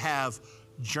here you have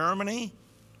Germany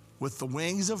with the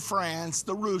wings of France,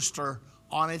 the rooster,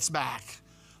 on its back,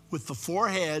 with the 4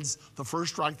 heads, the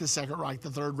First Reich, the Second Reich, the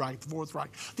Third Reich, the Fourth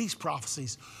Reich. These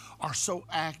prophecies are so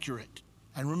accurate.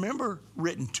 And remember,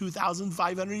 written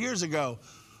 2,500 years ago,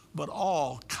 but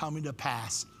all coming to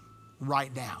pass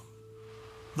right now.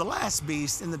 The last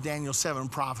beast in the Daniel 7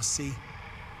 prophecy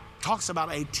talks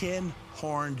about a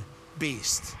 10-horned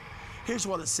beast. Here's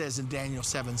what it says in Daniel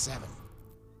 7:7.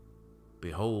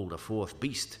 Behold, a fourth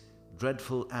beast,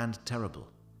 dreadful and terrible,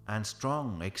 and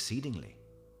strong exceedingly.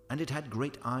 And it had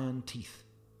great iron teeth.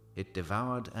 It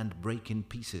devoured and brake in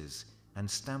pieces, and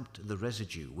stamped the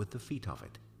residue with the feet of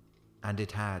it. And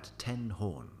it had 10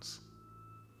 horns.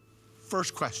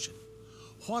 First question,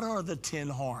 what are the 10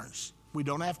 horns? We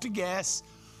don't have to guess.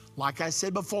 Like I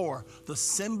said before, the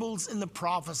symbols in the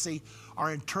prophecy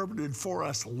are interpreted for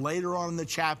us later on in the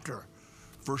chapter.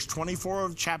 Verse 24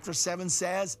 of chapter 7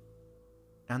 says,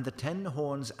 And the 10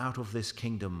 horns out of this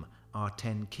kingdom are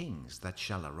 10 kings that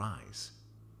shall arise.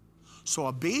 So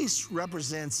a beast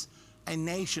represents a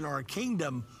nation or a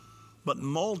kingdom, but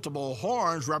multiple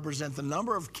horns represent the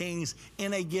number of kings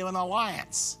in a given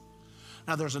alliance.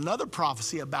 Now there's another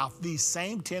prophecy about these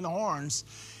same 10 horns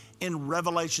in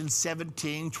Revelation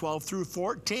 17:12 through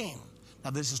 14.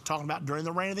 Now this is talking about during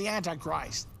the reign of the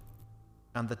Antichrist.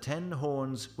 And the 10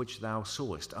 horns which thou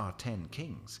sawest are 10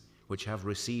 kings, which have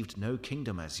received no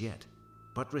kingdom as yet,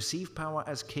 but receive power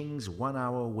as kings 1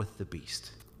 hour with the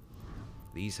beast.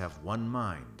 These have one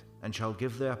mind, and shall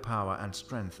give their power and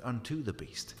strength unto the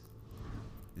beast.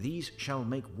 These shall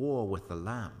make war with the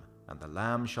Lamb, and the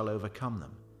Lamb shall overcome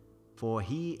them. For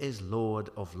he is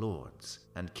Lord of lords,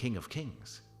 and King of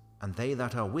kings, and they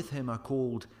that are with him are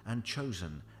called, and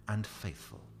chosen, and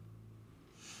faithful.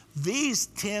 These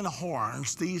 10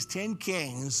 horns, these 10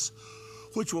 kings,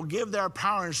 which will give their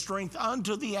power and strength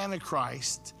unto the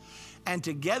Antichrist, and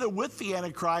together with the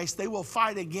Antichrist, they will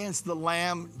fight against the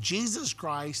Lamb, Jesus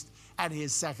Christ, at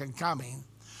his second coming.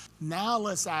 Now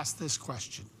let's ask this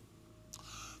question.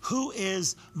 Who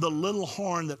is the little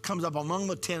horn that comes up among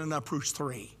the 10 in Numbers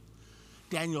 3?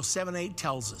 Daniel 7:8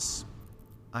 tells us,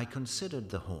 I considered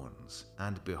the horns,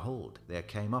 and behold, there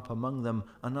came up among them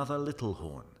another little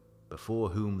horn, before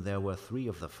whom there were 3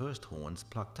 of the first horns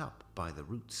plucked up by the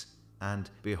roots.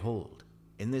 And behold,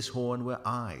 in this horn were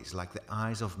eyes like the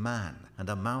eyes of man, and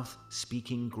a mouth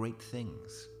speaking great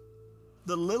things.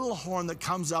 the little horn that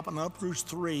comes up in Numbers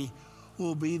 3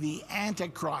 will be the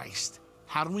Antichrist.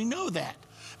 How do we know that?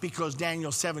 Because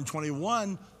Daniel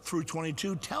 7:21 through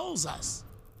 22 tells us.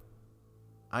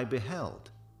 I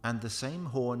beheld, and the same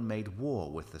horn made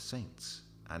war with the saints,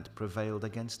 and prevailed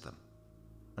against them,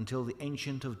 until the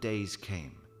Ancient of Days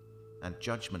came, and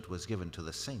judgment was given to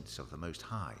the saints of the Most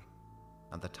High,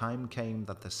 and the time came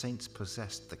that the saints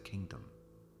possessed the kingdom.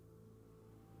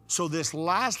 So this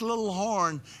last little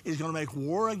horn is going to make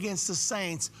war against the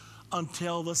saints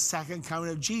until the second coming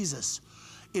of Jesus.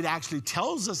 It actually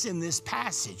tells us in this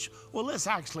passage. Well, let's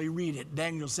actually read it,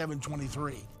 Daniel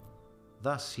 7:23.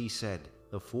 Thus he said,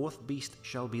 the fourth beast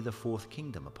shall be the fourth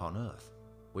kingdom upon earth,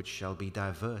 which shall be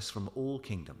diverse from all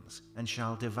kingdoms, and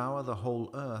shall devour the whole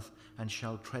earth, and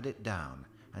shall tread it down,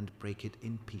 and break it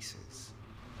in pieces.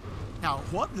 Now,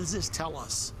 what does this tell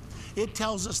us? It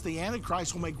tells us the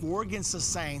Antichrist will make war against the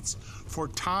saints for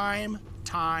time,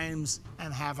 times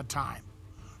and half a time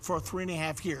for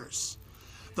 3.5 years.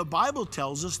 The Bible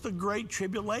tells us the Great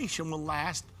Tribulation will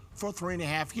last for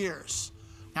 3.5 years.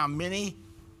 Now, many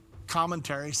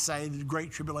commentaries say the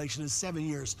Great Tribulation is 7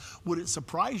 years. Would it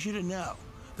surprise you to know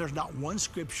there's not one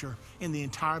scripture in the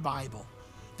entire Bible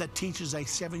that teaches a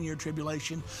 7-year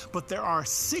tribulation, but there are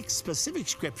 6 specific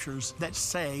scriptures that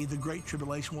say the Great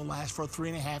Tribulation will last for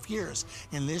 3.5 years.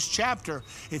 In this chapter,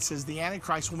 it says the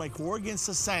Antichrist will make war against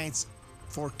the saints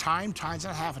for times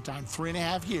and half a time,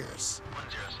 3.5 years.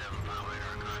 107 Power,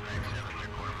 contact 7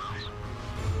 3/4 miles.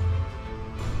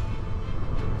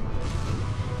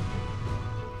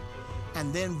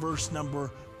 And then verse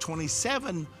number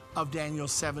 27 of Daniel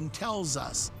 7 tells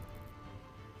us,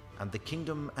 And the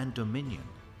kingdom and dominion,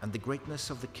 and the greatness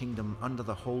of the kingdom under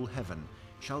the whole heaven,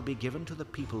 shall be given to the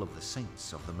people of the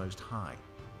saints of the Most High,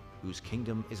 whose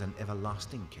kingdom is an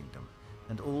everlasting kingdom,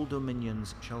 and all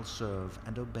dominions shall serve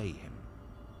and obey him.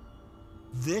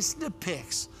 this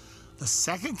depicts the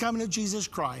second coming of Jesus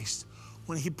Christ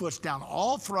when he puts down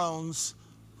all thrones.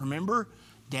 Remember,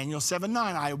 Daniel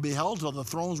 7:9, I beheld till the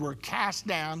thrones were cast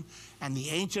down and the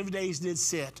Ancient of Days did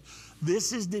sit.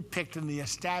 This is depicting the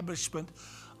establishment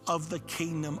of the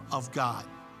kingdom of God.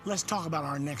 Let's talk about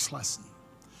our next lesson.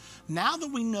 Now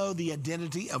that we know the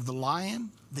identity of the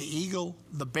lion, the eagle,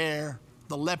 the bear,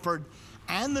 the leopard,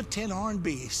 and the 10-horned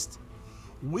beast,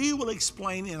 we will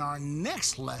explain in our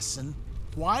next lesson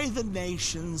why the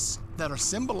nations that are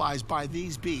symbolized by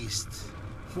these beasts,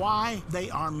 why they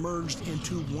are merged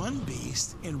into one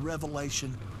beast in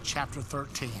Revelation chapter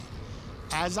 13.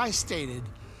 As I stated,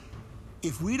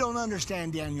 if we don't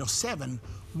understand Daniel 7,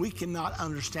 we cannot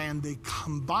understand the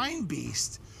combined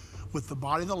beast with the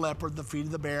body of the leopard, the feet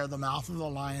of the bear, the mouth of the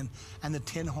lion, and the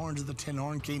 10 horns of the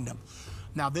 10-horn kingdom.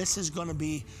 Now, this is going to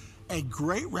be a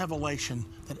great revelation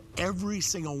that every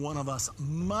single one of us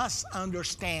must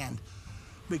understand,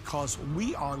 because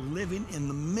we are living in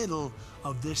the middle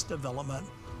of this development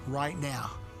right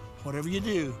now. Whatever you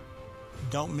do,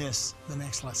 don't miss the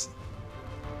next lesson.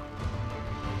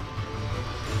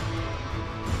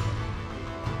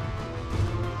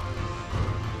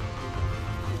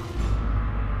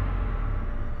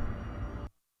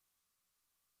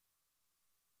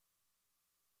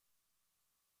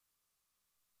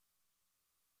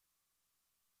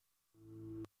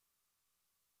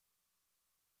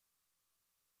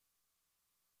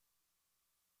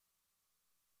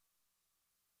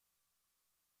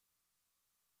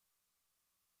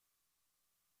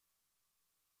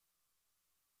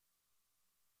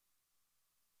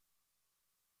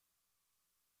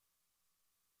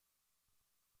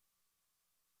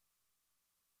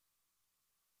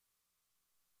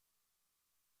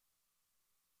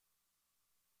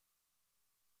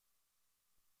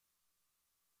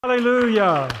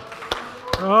 Hallelujah.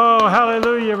 Oh,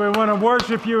 hallelujah. We want to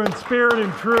worship you in spirit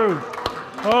and truth.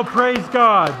 Oh, praise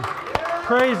God.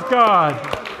 Praise God.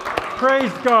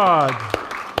 Praise God.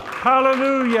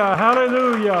 Hallelujah.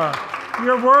 Hallelujah.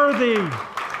 You're worthy.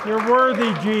 You're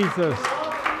worthy, Jesus.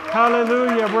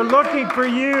 Hallelujah. We're looking for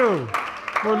you.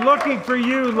 We're looking for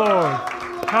you, Lord.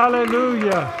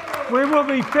 Hallelujah. We will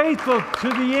be faithful to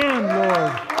the end,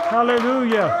 Lord.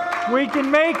 Hallelujah. We can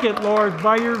make it, Lord,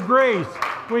 by your grace.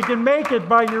 We can make it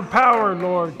by your power,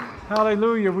 Lord.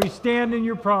 Hallelujah. We stand in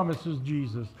your promises,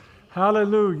 Jesus.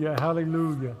 Hallelujah.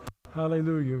 Hallelujah.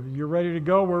 Hallelujah. You're ready to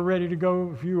go? We're ready to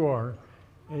go if you are.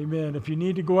 Amen. If you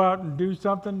need to go out and do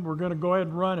something, we're going to go ahead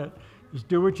and run it. Just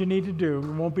do what you need to do.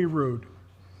 We won't be rude.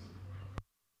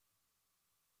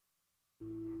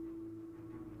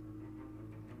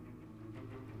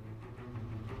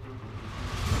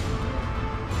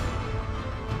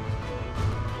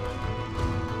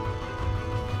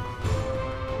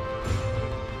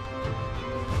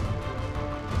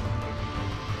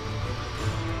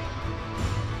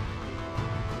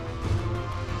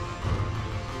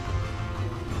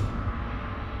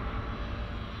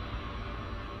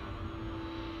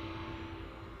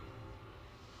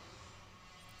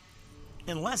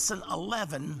 In lesson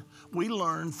 11, we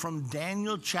learned from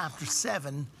Daniel chapter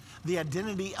 7 the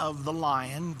identity of the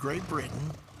lion, Great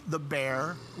Britain, the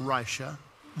bear, Russia,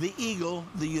 the eagle,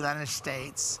 the United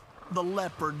States, the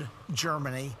leopard,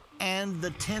 Germany, and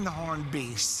the 10-horned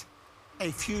beast,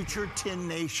 a future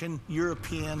 10-nation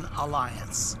European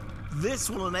alliance. This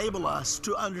will enable us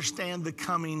to understand the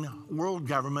coming world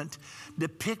government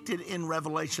depicted in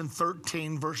Revelation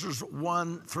 13, verses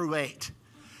 1 through 8.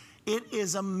 It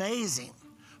is amazing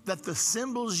that the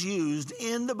symbols used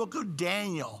in the book of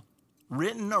Daniel,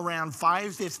 written around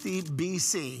 550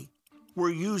 BC,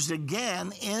 were used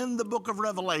again in the book of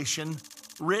Revelation,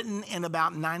 written in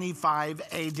about 95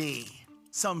 AD.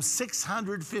 some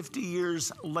 650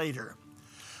 years later.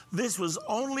 This was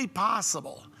only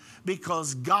possible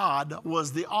because God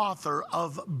was the author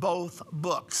of both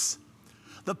books.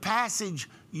 The passage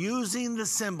using the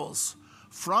symbols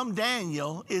from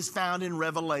Daniel is found in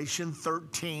Revelation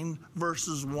 13,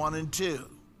 verses 1 and 2.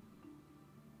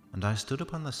 And I stood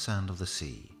upon the sand of the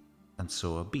sea, and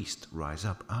saw a beast rise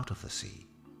up out of the sea,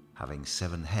 having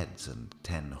 7 heads and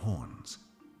 10 horns,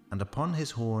 and upon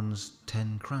his horns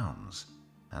 10 crowns,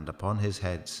 and upon his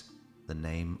heads the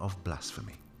name of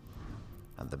blasphemy.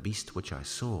 And the beast which I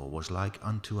saw was like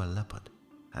unto a leopard,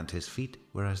 and his feet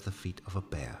were as the feet of a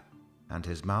bear, and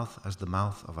his mouth as the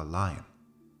mouth of a lion.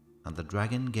 And the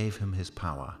dragon gave him his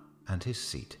power, and his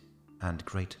seat, and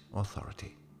great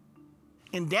authority.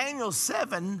 In Daniel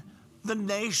 7, the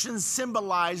nations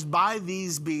symbolized by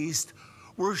these beasts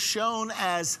were shown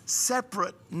as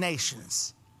separate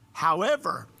nations.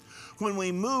 However, when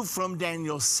we move from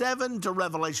Daniel 7 to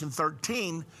Revelation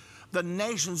 13, the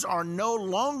nations are no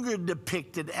longer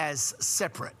depicted as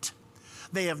separate.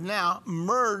 They have now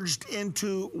merged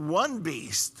into one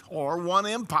beast or one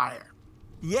empire.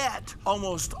 Yet,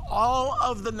 almost all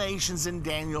of the nations in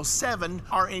Daniel 7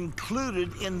 are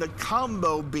included in the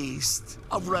combo beast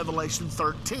of Revelation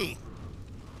 13.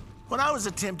 When I was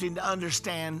attempting to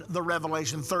understand the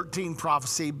Revelation 13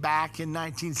 prophecy back in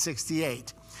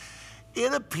 1968,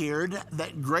 it appeared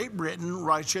that Great Britain,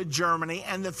 Russia, Germany,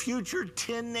 and the future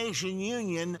 10-nation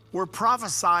union were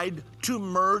prophesied to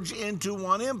merge into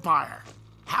one empire.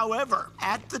 However,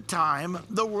 at the time,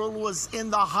 the world was in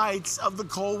the heights of the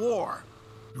Cold War.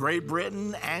 Great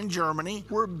Britain and Germany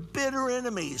were bitter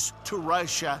enemies to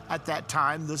Russia at that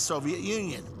time, the Soviet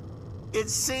Union. It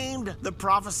seemed the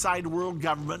prophesied world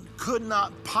government could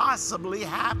not possibly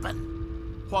happen.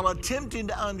 While attempting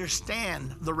to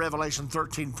understand the Revelation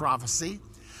 13 prophecy,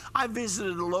 I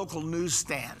visited a local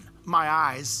newsstand. My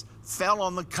eyes fell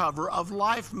on the cover of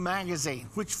Life magazine,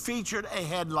 which featured a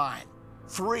headline,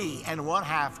 3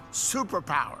 1/2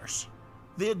 superpowers.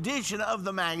 The edition of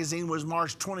the magazine was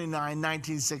March 29,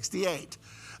 1968.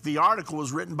 The article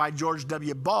was written by George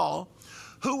W. Ball,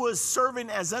 who was serving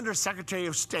as Undersecretary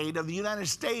of State of the United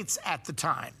States at the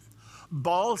time.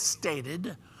 Ball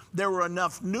stated there were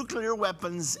enough nuclear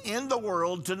weapons in the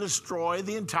world to destroy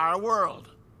the entire world.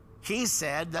 He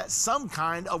said that some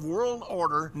kind of world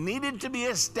order needed to be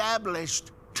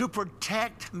established to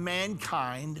protect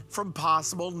mankind from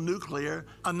possible nuclear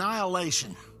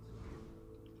annihilation.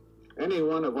 Any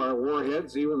one of our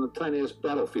warheads, even the tiniest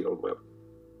battlefield weapon,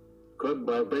 could,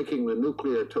 by breaking the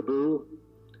nuclear taboo,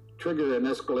 trigger an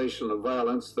escalation of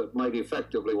violence that might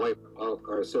effectively wipe out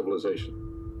our civilization.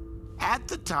 At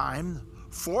the time,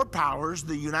 4 powers,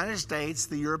 the United States,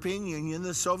 the European Union,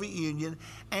 the Soviet Union,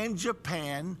 and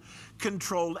Japan,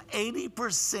 controlled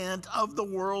 80% of the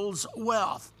world's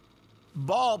wealth.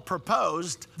 Ball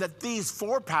proposed that these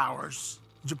 4 powers,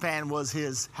 Japan was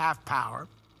his half power,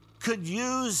 could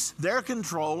use their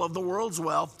control of the world's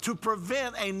wealth to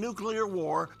prevent a nuclear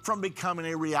war from becoming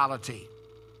a reality.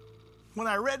 When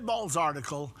I read Ball's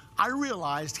article, I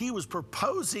realized he was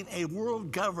proposing a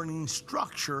world governing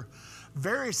structure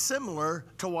very similar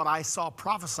to what I saw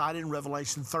prophesied in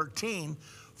Revelation 13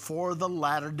 for the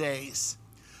latter days.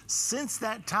 Since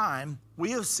that time,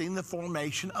 we have seen the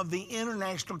formation of the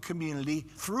international community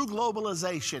through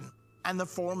globalization and the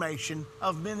formation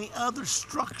of many other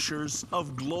structures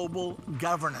of global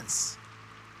governance.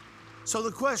 So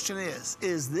the question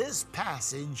is this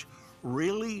passage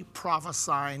really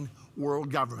prophesying world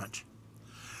government?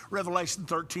 Revelation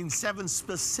 13:7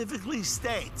 specifically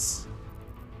states,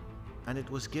 And it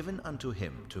was given unto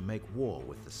him to make war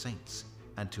with the saints,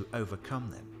 and to overcome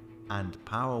them. And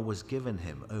power was given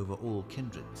him over all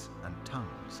kindreds, and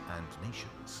tongues, and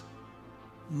nations.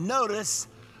 Notice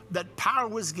that power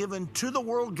was given to the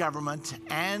world government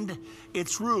and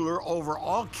its ruler over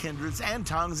all kindreds and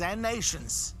tongues and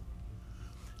nations.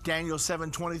 Daniel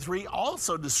 7:23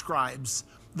 also describes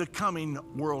the coming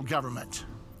world government.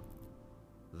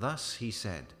 Thus he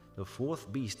said, The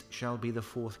 4th beast shall be the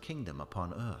 4th kingdom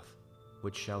upon earth,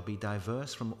 which shall be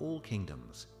diverse from all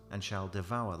kingdoms, and shall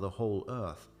devour the whole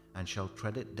earth, and shall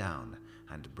tread it down,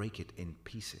 and break it in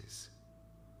pieces.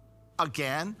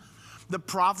 Again, the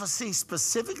prophecy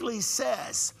specifically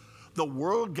says the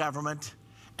world government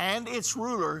and its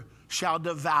ruler shall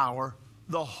devour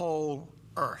the whole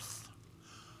earth.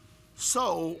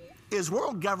 So, is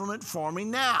world government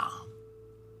forming now?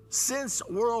 Since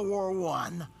World War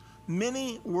I,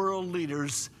 many world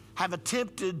leaders have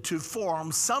attempted to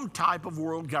form some type of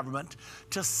world government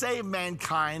to save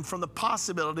mankind from the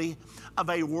possibility of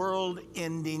a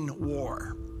world-ending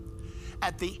war.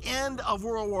 At the end of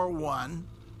World War I,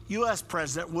 U.S.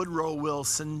 President Woodrow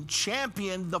Wilson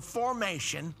championed the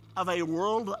formation of a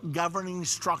world governing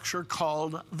structure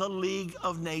called the League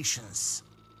of Nations.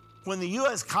 When the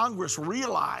U.S. Congress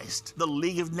realized the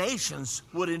League of Nations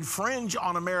would infringe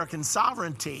on American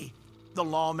sovereignty, the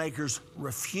lawmakers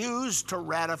refused to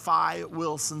ratify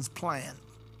Wilson's plan.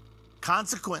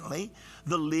 Consequently,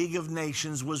 the League of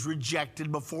Nations was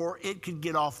rejected before it could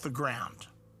get off the ground.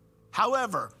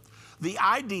 However, the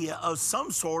idea of some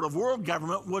sort of world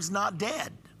government was not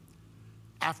dead.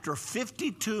 After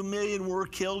 52 million were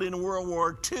killed in World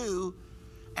War II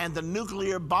and the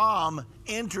nuclear bomb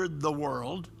entered the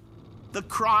world, the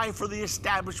cry for the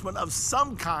establishment of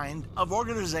some kind of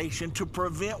organization to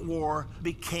prevent war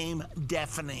became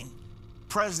deafening.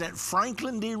 President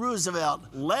Franklin D. Roosevelt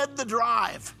led the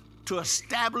drive to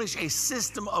establish a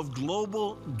system of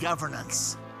global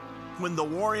governance. When the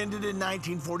war ended in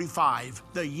 1945,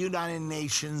 the United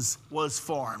Nations was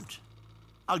formed.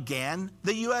 Again,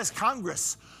 the U.S.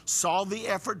 Congress saw the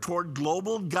effort toward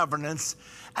global governance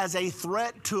as a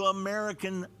threat to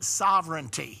American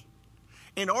sovereignty.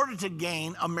 In order to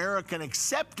gain American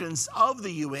acceptance of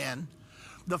the UN,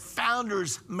 the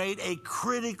founders made a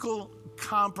critical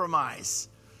compromise.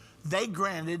 They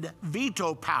granted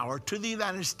veto power to the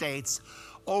United States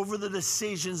over the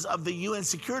decisions of the UN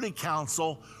Security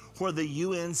Council, where the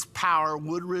UN's power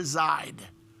would reside.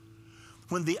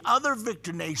 When the other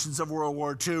victor nations of World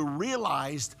War II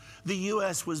realized the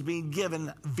U.S. was being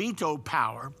given veto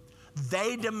power,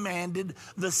 they demanded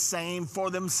the same for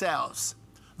themselves.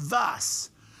 Thus,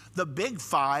 the Big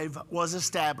Five was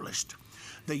established.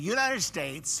 The United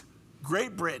States,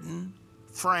 Great Britain,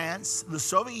 France, the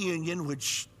Soviet Union,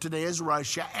 which today is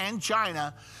Russia, and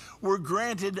China were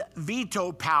granted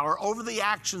veto power over the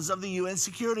actions of the UN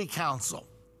Security Council.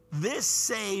 This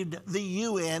saved the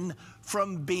UN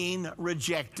from being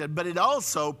rejected, but it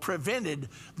also prevented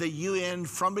the UN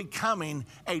from becoming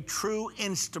a true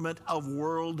instrument of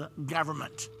world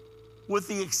government. With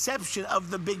the exception of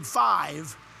the Big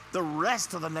Five, the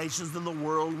rest of the nations in the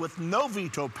world with no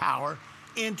veto power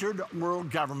entered world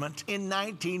government in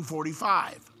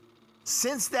 1945.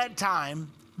 Since that time,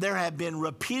 there have been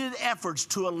repeated efforts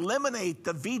to eliminate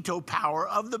the veto power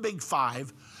of the Big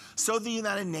Five so the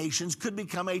United Nations could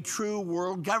become a true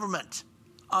world government.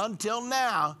 Until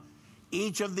now,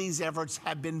 each of these efforts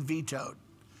have been vetoed.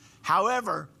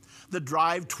 However, the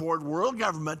drive toward world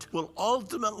government will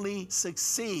ultimately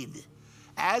succeed.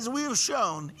 As we have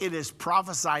shown, it is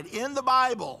prophesied in the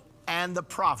Bible, and the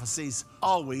prophecies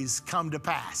always come to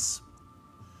pass.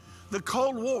 The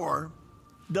Cold War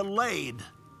delayed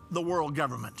the world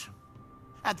government.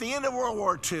 At the end of World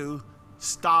War II,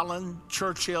 Stalin,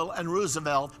 Churchill, and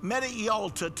Roosevelt met at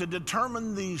Yalta to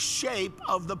determine the shape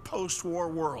of the post-war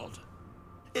world.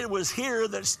 It was here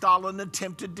that Stalin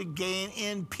attempted to gain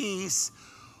in peace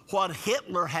what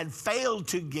Hitler had failed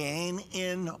to gain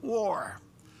in war.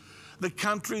 The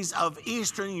countries of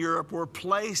Eastern Europe were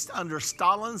placed under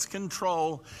Stalin's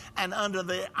control and under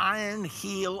the iron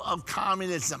heel of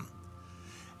communism.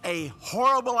 A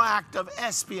horrible act of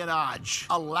espionage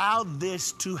allowed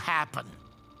this to happen.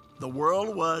 The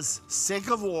world was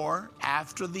sick of war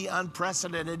after the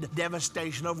unprecedented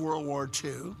devastation of World War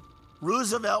II.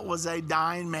 Roosevelt was a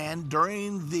dying man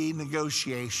during the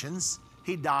negotiations.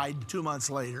 He died 2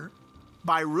 months later.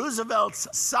 By Roosevelt's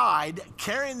side,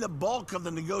 carrying the bulk of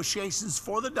the negotiations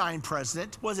for the dying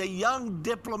president, was a young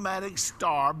diplomatic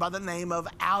star by the name of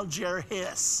Alger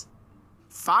Hiss.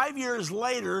 5 years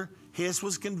later, Hiss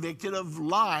was convicted of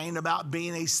lying about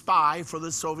being a spy for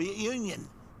the Soviet Union.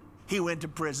 He went to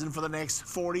prison for the next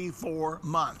 44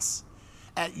 months.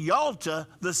 At Yalta,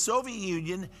 the Soviet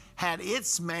Union had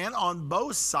its man on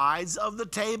both sides of the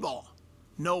table.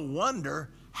 No wonder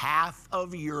half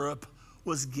of Europe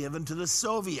was given to the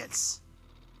Soviets.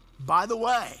 By the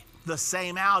way, the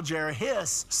same Alger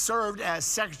Hiss served as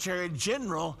Secretary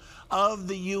General of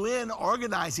the UN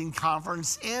Organizing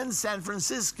Conference in San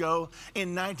Francisco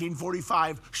in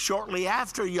 1945, shortly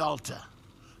after Yalta.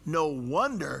 No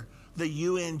wonder the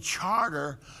UN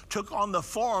Charter took on the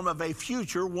form of a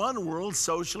future one-world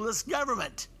socialist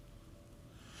government.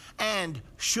 And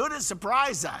should it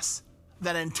surprise us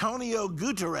that Antonio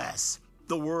Guterres,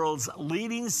 the world's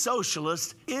leading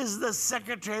socialist, is the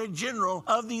Secretary General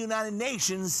of the United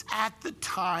Nations at the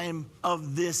time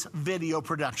of this video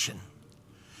production?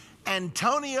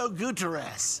 Antonio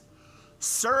Guterres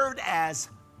served as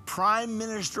Prime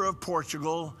Minister of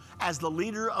Portugal as the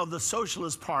leader of the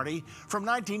Socialist Party from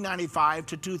 1995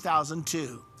 to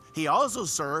 2002. He also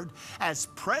served as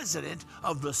President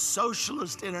of the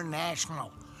Socialist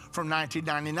International from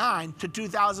 1999 to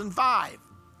 2005.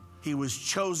 He was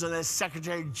chosen as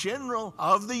Secretary General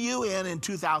of the UN in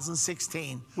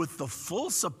 2016 with the full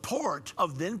support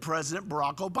of then President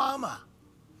Barack Obama.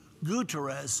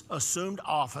 Guterres assumed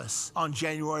office on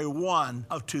January 1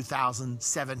 of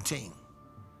 2017.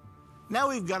 Now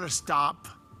we've got to stop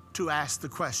to ask the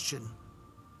question,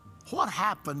 what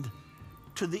happened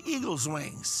to the eagle's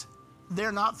wings?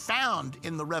 They're not found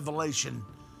in the Revelation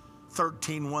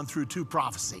 13, 1 through 2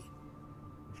 prophecy.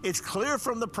 It's clear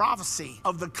from the prophecy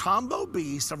of the combo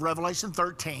beast of Revelation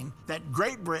 13 that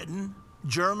Great Britain,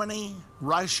 Germany,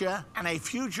 Russia, and a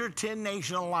future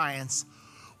 10-nation alliance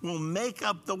will make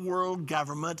up the world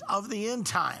government of the end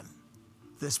time.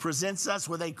 This presents us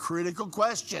with a critical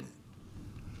question.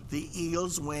 The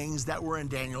eagle's wings that were in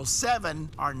Daniel 7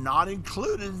 are not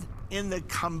included in the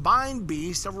combined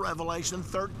beast of Revelation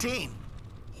 13.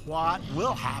 What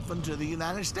will happen to the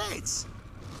United States?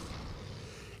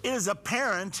 It is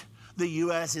apparent the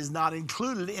U.S. is not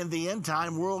included in the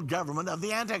end-time world government of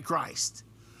the Antichrist.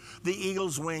 The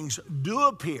eagle's wings do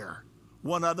appear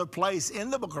one other place in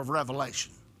the book of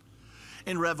Revelation.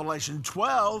 In Revelation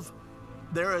 12,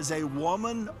 there is a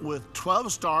woman with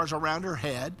 12 stars around her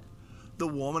head. The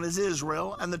woman is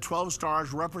Israel, and the 12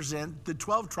 stars represent the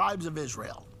 12 tribes of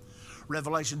Israel.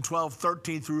 Revelation 12,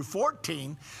 13 through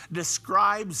 14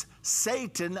 describes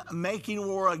Satan making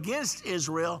war against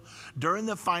Israel during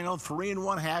the final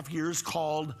 3.5 years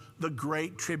called the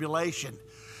Great Tribulation.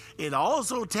 It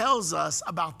also tells us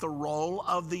about the role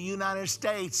of the United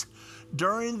States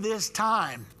during this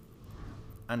time.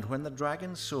 And when the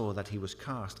dragon saw that he was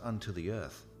cast unto the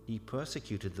earth, he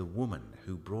persecuted the woman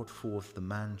who brought forth the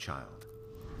man-child.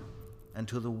 And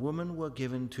to the woman were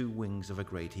given 2 wings of a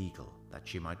great eagle, that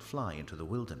she might fly into the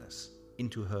wilderness,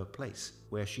 into her place,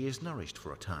 where she is nourished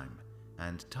for a time,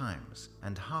 and times,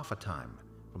 and half a time,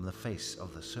 from the face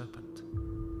of the serpent.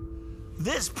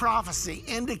 This prophecy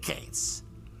indicates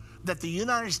that the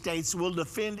United States will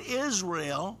defend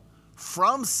Israel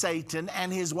from Satan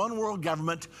and his one world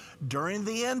government during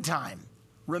the end time.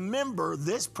 Remember,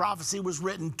 this prophecy was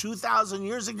written 2,000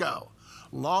 years ago,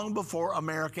 long before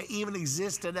America even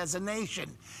existed as a nation.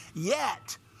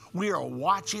 Yet, we are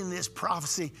watching this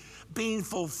prophecy being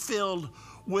fulfilled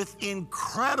with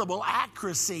incredible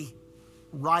accuracy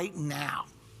right now.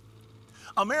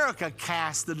 America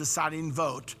cast the deciding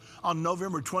vote on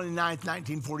November 29,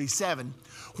 1947,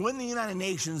 when the United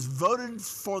Nations voted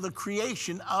for the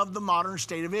creation of the modern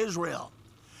state of Israel.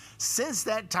 Since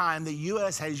that time, the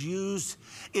U.S. has used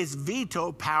its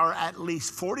veto power at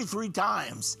least 43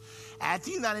 times at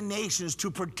the United Nations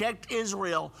to protect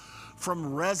Israel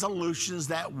from resolutions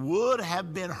that would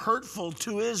have been hurtful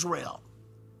to Israel.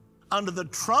 Under the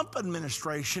Trump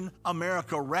administration,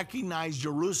 America recognized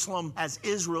Jerusalem as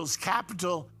Israel's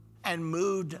capital and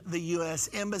moved the U.S.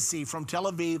 Embassy from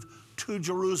Tel Aviv to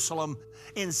Jerusalem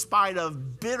in spite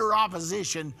of bitter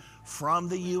opposition from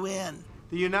the UN.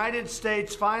 The United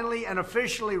States finally and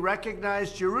officially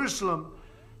recognized Jerusalem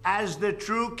as the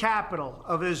true capital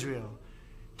of Israel.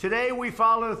 Today, we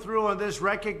follow through on this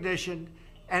recognition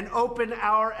and open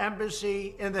our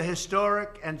embassy in the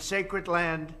historic and sacred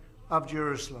land of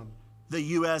Jerusalem. The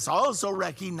U.S. also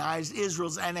recognized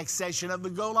Israel's annexation of the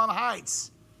Golan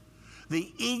Heights.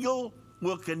 The eagle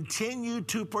will continue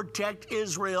to protect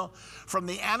Israel from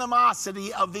the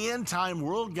animosity of the end-time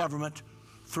world government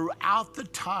throughout the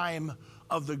time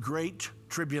of the Great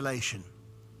Tribulation.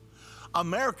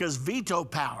 America's veto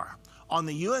power on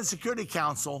the UN Security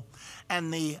Council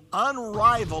and the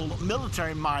unrivaled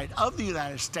military might of the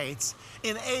United States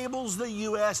enables the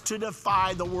U.S. to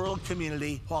defy the world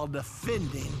community while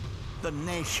defending the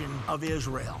nation of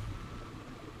Israel.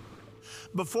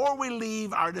 Before we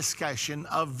leave our discussion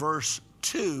of verse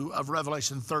 2 of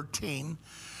Revelation 13,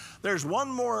 there's one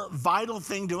more vital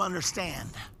thing to understand.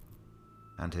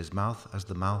 And his mouth as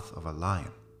the mouth of a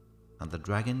lion, and the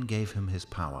dragon gave him his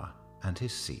power, and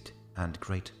his seat, and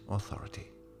great authority.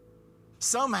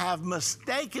 Some have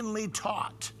mistakenly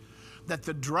taught that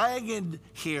the dragon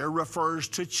here refers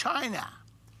to China.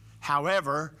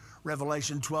 However,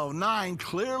 Revelation 12:9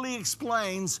 clearly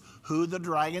explains who the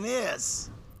dragon is.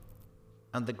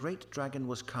 And the great dragon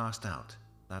was cast out,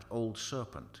 that old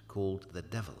serpent called the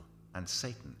devil and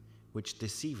Satan, which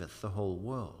deceiveth the whole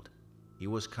world. He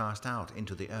was cast out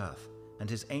into the earth, and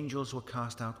his angels were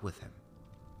cast out with him.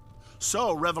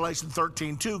 So Revelation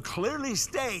 13:2 clearly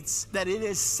states that it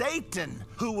is Satan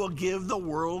who will give the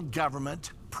world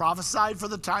government, prophesied for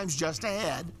the times just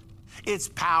ahead, its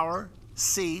power,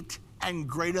 seat, and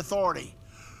great authority.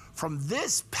 From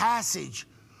this passage,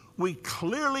 we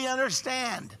clearly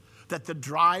understand that the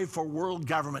drive for world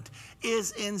government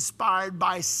is inspired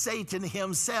by Satan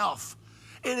himself.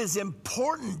 It is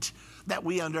important that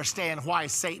we understand why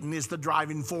Satan is the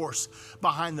driving force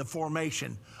behind the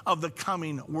formation of the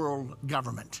coming world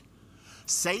government.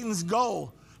 Satan's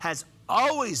goal has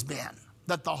always been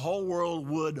that the whole world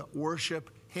would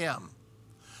worship him.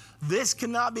 This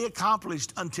cannot be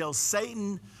accomplished until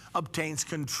Satan obtains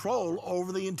control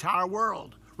over the entire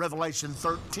world. Revelation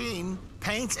 13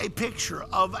 paints a picture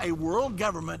of a world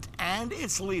government and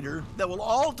its leader that will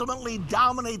ultimately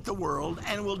dominate the world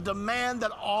and will demand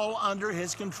that all under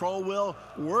his control will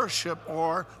worship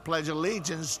or pledge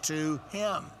allegiance to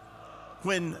him.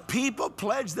 When people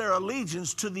pledge their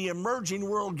allegiance to the emerging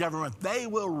world government, they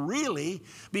will really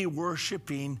be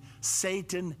worshiping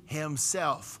Satan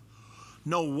himself.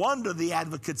 No wonder the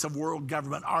advocates of world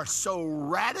government are so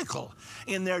radical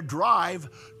in their drive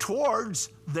towards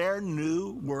their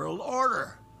new world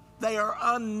order. They are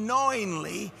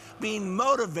unknowingly being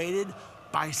motivated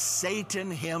by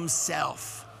Satan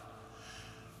himself.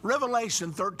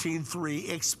 Revelation 13:3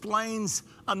 explains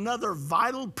another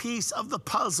vital piece of the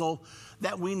puzzle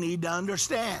that we need to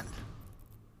understand.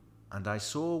 And I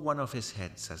saw one of his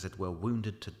heads as it were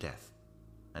wounded to death,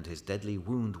 and his deadly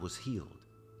wound was healed.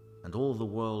 And all the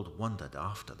world wondered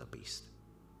after the beast.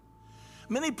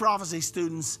 Many prophecy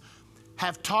students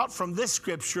have taught from this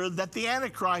scripture that the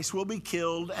Antichrist will be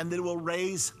killed and that it will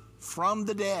raise from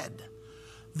the dead.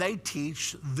 They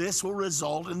teach this will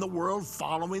result in the world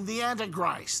following the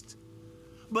Antichrist.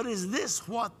 But is this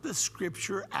what the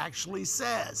scripture actually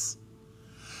says?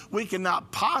 We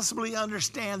cannot possibly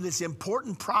understand this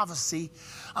important prophecy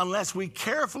unless we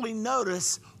carefully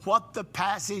notice what the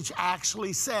passage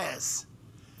actually says.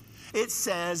 It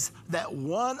says that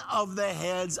one of the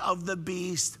heads of the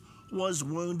beast was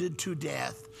wounded to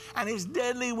death, and his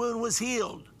deadly wound was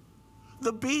healed.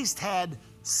 The beast had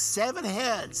 7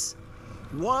 heads.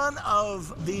 One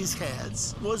of these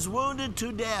heads was wounded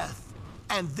to death,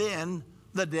 and then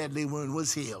the deadly wound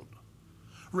was healed.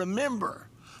 Remember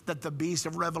that the beast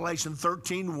of Revelation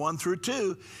 13, 1 through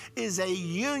 2, is a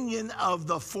union of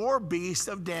the 4 beasts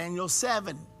of Daniel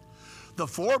 7. The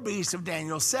 4 beasts of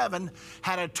Daniel 7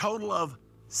 had a total of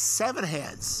 7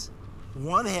 heads.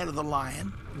 1 head of the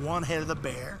lion, 1 head of the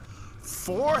bear,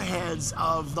 4 heads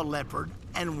of the leopard,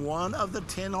 and 1 of the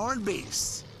 10-horned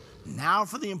beasts. Now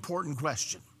for the important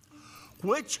question.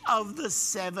 Which of the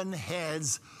 7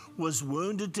 heads was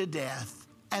wounded to death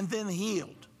and then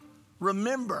healed?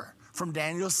 Remember from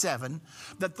Daniel 7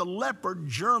 that the leopard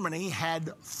Germany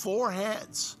had 4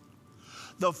 heads.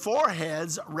 The 4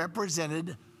 heads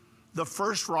represented the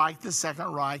First Reich, the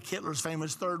Second Reich, Hitler's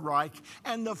famous Third Reich,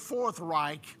 and the Fourth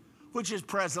Reich, which is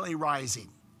presently rising.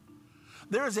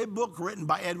 There is a book written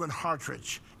by Edwin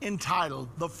Hartridge entitled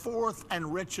The Fourth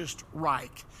and Richest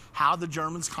Reich, How the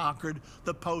Germans Conquered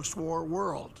the Post-War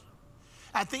World.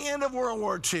 At the end of World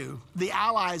War II, the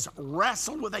Allies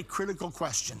wrestled with a critical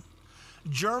question.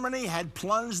 Germany had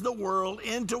plunged the world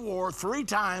into war 3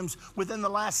 times within the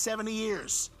last 70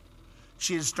 years.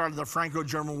 She had started the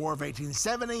Franco-German War of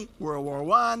 1870, World War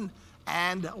I,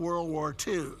 and World War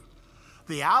II.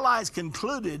 The Allies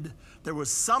concluded there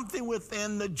was something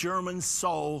within the German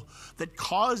soul that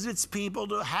caused its people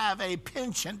to have a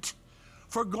penchant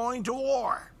for going to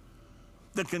war.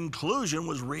 The conclusion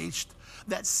was reached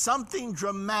that something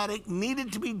dramatic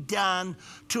needed to be done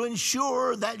to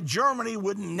ensure that Germany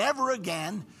would never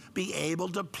again be able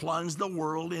to plunge the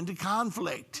world into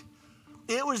conflict.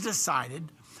 It was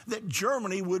decided that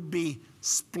Germany would be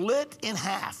split in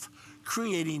half,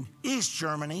 creating East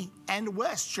Germany and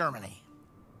West Germany.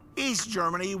 East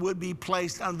Germany would be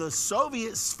placed under the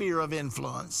Soviet sphere of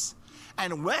influence,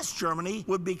 and West Germany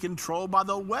would be controlled by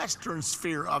the Western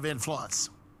sphere of influence.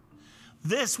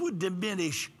 This would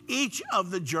diminish each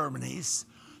of the Germanys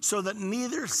so that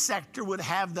neither sector would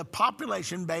have the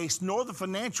population base nor the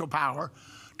financial power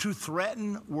to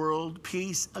threaten world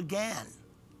peace again.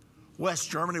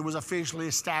 West Germany was officially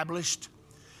established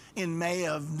in May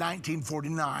of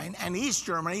 1949, and East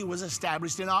Germany was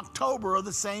established in October of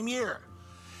the same year.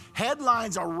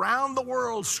 Headlines around the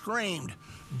world screamed,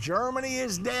 "Germany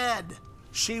is dead.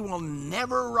 She will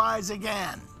never rise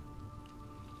again."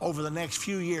 Over the next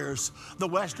few years, the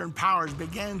Western powers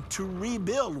began to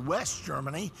rebuild West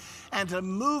Germany and to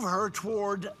move her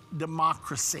toward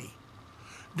democracy.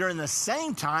 During the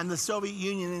same time, the Soviet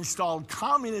Union installed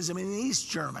communism in East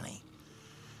Germany.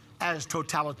 As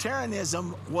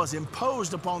totalitarianism was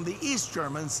imposed upon the East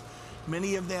Germans,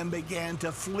 many of them began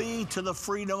to flee to the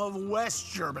freedom of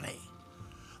West Germany.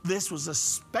 This was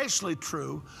especially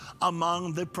true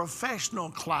among the professional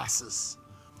classes.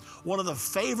 One of the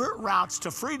favorite routes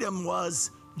to freedom was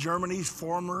Germany's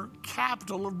former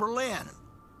capital of Berlin.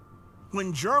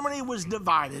 When Germany was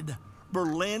divided,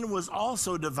 Berlin was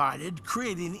also divided,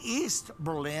 creating East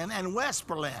Berlin and West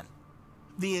Berlin.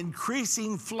 The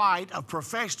increasing flight of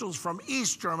professionals from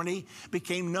East Germany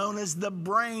became known as the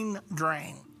brain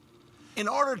drain. In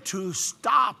order to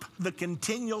stop the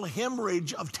continual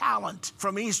hemorrhage of talent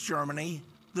from East Germany,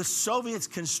 the Soviets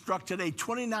constructed a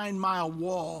 29-mile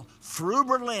wall through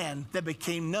Berlin that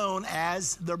became known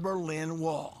as the Berlin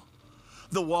Wall.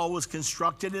 The wall was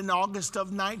constructed in August of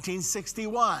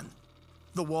 1961.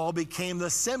 The wall became the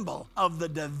symbol of the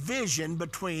division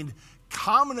between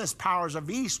communist powers of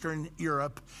Eastern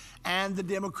Europe and the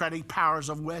democratic powers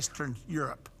of Western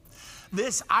Europe.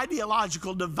 This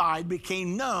ideological divide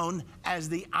became known as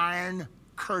the Iron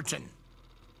Curtain.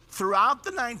 Throughout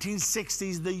the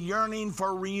 1960s, the yearning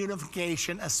for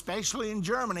reunification, especially in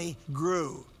Germany,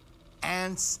 grew.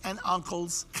 Aunts and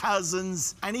uncles,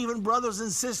 cousins, and even brothers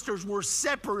and sisters were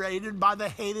separated by the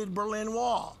hated Berlin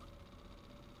Wall.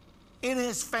 In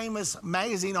his famous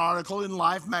magazine article in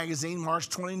Life magazine, March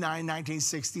 29,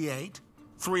 1968,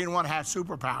 3 1/2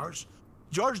 Superpowers,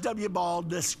 George W. Ball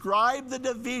described the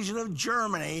division of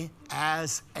Germany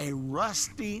as a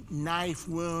rusty knife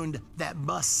wound that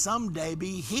must someday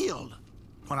be healed.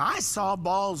 When I saw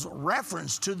Ball's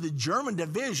reference to the German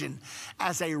division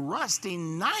as a rusty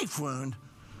knife wound,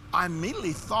 I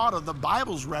immediately thought of the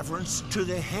Bible's reference to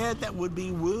the head that would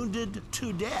be wounded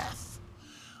to death.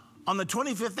 On the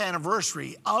 25th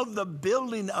anniversary of the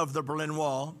building of the Berlin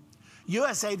Wall,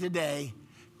 USA Today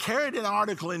carried an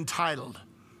article entitled,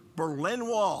 "Berlin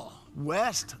Wall,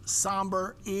 West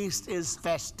Somber, East is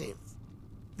Festive."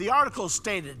 The article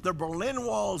stated the Berlin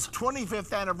Wall's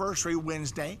 25th anniversary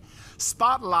Wednesday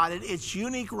spotlighted its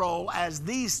unique role as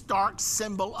the stark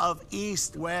symbol of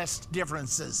East-West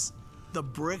differences, the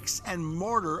bricks and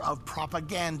mortar of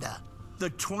propaganda, the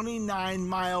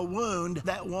 29-mile wound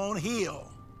that won't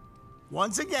heal.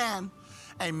 Once again,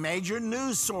 a major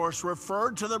news source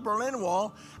referred to the Berlin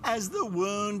Wall as the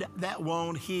wound that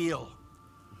won't heal.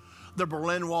 The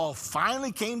Berlin Wall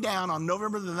finally came down on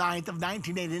November the 9th of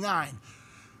 1989.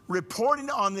 Reporting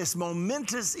on this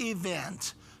momentous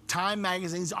event, Time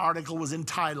magazine's article was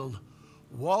entitled,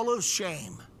 "Wall of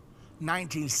Shame,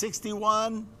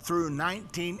 1961 through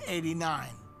 1989.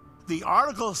 The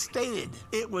article stated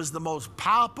it was the most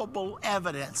palpable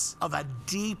evidence of a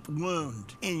deep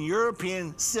wound in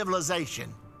European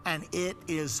civilization, and it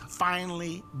is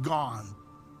finally gone.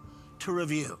 To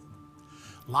review,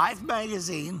 Life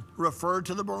magazine referred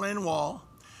to the Berlin Wall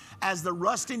as the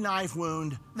rusty knife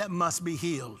wound that must be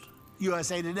healed.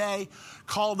 USA Today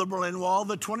called the Berlin Wall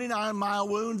the 29-mile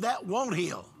wound that won't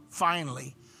heal.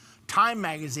 Finally, Time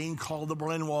magazine called the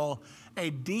Berlin Wall a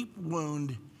deep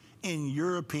wound in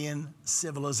European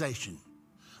civilization.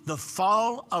 The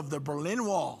fall of the Berlin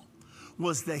Wall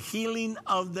was the healing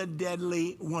of the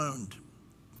deadly wound.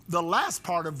 The last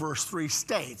part of verse 3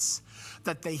 states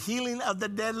that the healing of the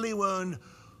deadly wound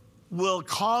will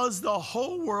cause the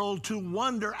whole world to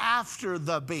wonder after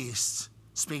the beast,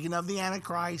 speaking of the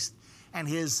Antichrist and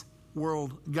his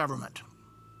world government.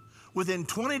 Within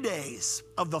 20 days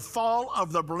of the fall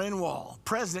of the Berlin Wall,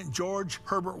 President George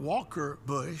Herbert Walker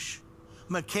Bush,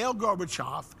 Mikhail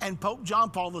Gorbachev, and Pope John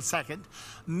Paul II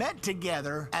met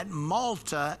together at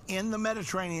Malta in the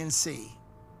Mediterranean Sea.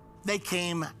 They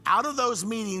came out of those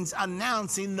meetings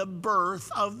announcing the birth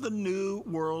of the New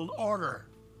World Order.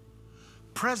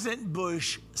 President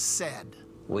Bush said,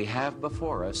 "We have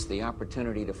before us the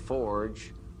opportunity to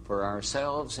forge for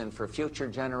ourselves and for future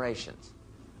generations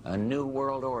a new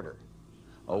world order,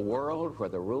 a world where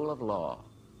the rule of law,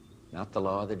 not the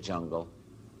law of the jungle,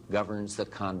 governs the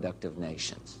conduct of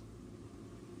nations.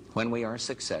 When we are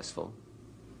successful,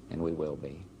 and we will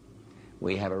be,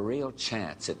 we have a real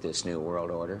chance at this new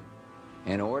world order,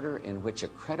 an order in which a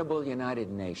credible United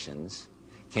Nations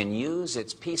can use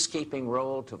its peacekeeping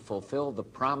role to fulfill the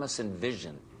promise and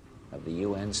vision of the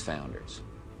UN's founders."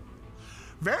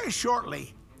 Very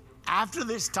shortly after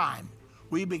this time,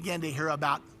 we began to hear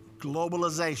about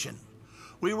globalization.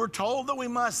 We were told that we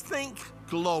must think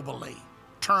globally.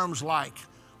 Terms like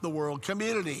the world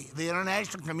community, the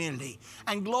international community,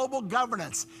 and global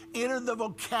governance entered the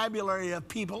vocabulary of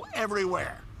people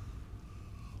everywhere.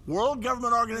 World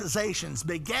government organizations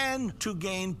began to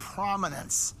gain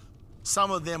prominence.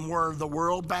 Some of them were the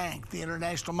World Bank, the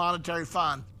International Monetary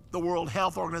Fund, the World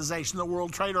Health Organization, the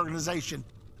World Trade Organization,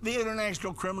 the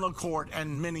International Criminal Court,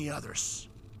 and many others.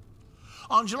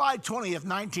 On July 20th,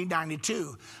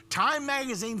 1992, Time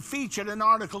magazine featured an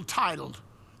article titled,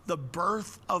 "The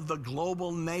Birth of the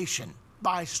Global Nation"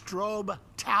 by Strobe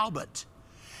Talbot.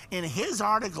 In his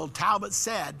article, Talbot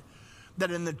said that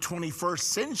in the 21st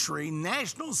century,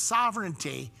 national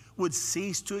sovereignty would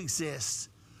cease to exist.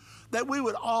 that we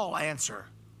would all answer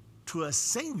to a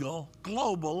single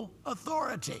global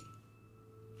authority.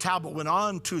 Talbot went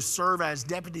on to serve as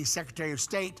Deputy Secretary of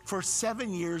State for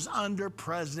 7 years under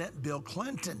President Bill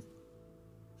Clinton.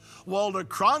 Walter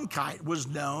Cronkite was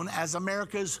known as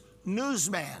America's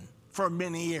newsman for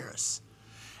many years.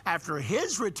 After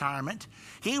his retirement,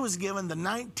 he was given the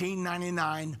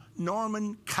 1999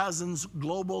 Norman Cousins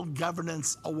Global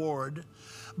Governance Award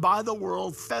by the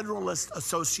World Federalist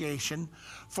Association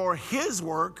for his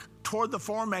work toward the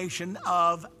formation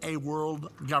of a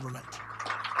world government.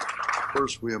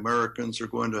 First, we Americans are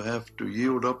going to have to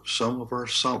yield up some of our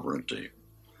sovereignty.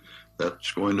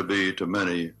 That's going to be, to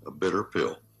many, a bitter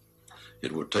pill.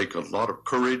 It would take a lot of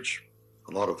courage,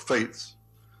 a lot of faith,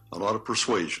 a lot of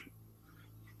persuasion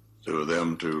to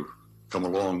them to come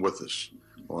along with us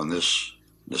on this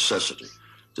necessity.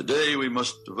 Today, we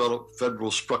must develop federal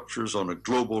structures on a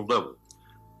global level.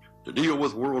 To deal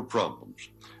with world problems,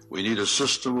 we need a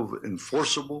system of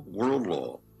enforceable world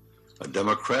law, a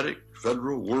democratic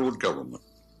federal world government.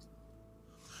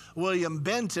 William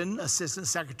Benton, Assistant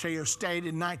Secretary of State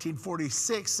in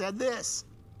 1946, said this: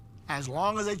 "As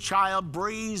long as a child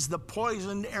breathes the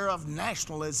poisoned air of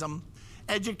nationalism,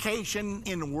 education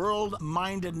in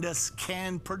world-mindedness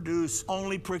can produce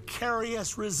only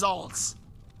precarious results.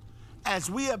 As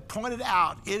we have pointed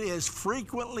out, it is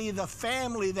frequently the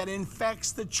family that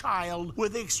infects the child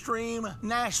with extreme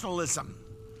nationalism.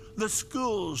 The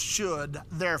schools should,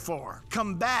 therefore,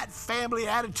 combat family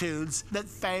attitudes that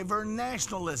favor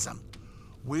nationalism.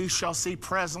 We shall see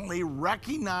presently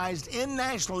recognized in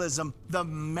nationalism the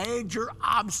major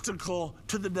obstacle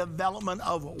to the development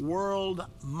of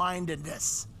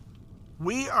world-mindedness.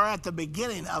 We are at the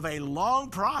beginning of a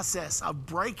long process of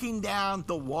breaking down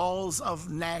the walls of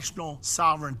national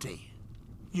sovereignty.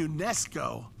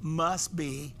 UNESCO must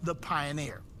be the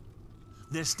pioneer."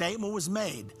 This statement was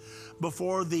made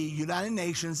before the United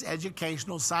Nations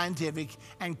Educational, Scientific,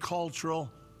 and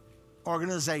Cultural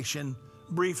Organization,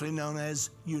 briefly known as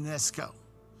UNESCO.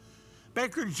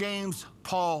 Baker James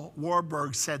Paul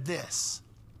Warburg said this: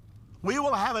 "We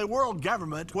will have a world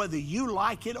government whether you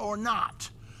like it or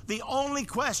not. The only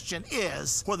question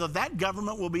is whether that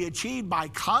government will be achieved by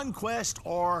conquest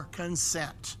or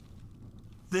consent."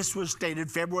 This was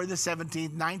stated February the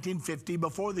 17th, 1950,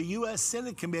 before the U.S.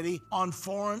 Senate Committee on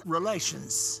Foreign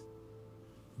Relations.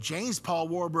 James Paul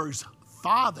Warburg's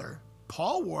father,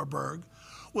 Paul Warburg,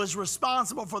 was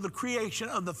responsible for the creation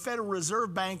of the Federal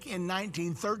Reserve Bank in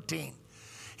 1913.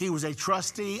 He was a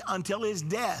trustee until his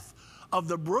death of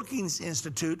the Brookings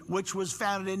Institute, which was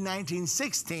founded in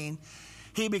 1916.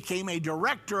 He became a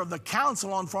director of the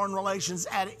Council on Foreign Relations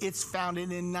at its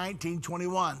founding in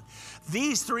 1921.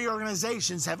 These three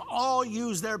organizations have all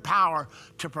used their power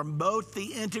to promote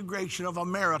the integration of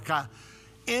America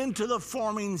into the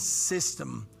forming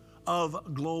system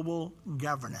of global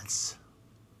governance.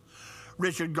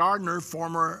 Richard Gardner,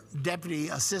 former Deputy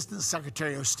Assistant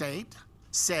Secretary of State,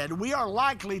 said, "We are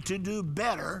likely to do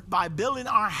better by building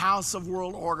our house of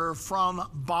world order from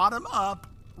bottom up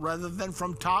rather than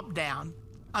from top down.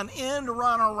 An end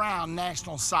run around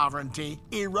national sovereignty,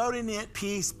 eroding it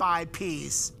piece by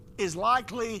piece, is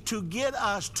likely to get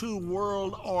us to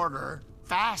world order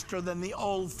faster than the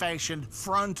old-fashioned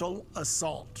frontal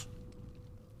assault."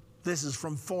 This is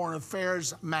from Foreign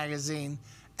Affairs magazine,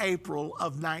 April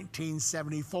of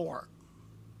 1974.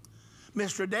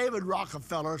 Mr. David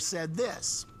Rockefeller said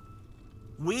this: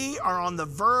 "We are on the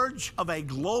verge of a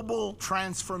global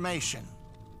transformation.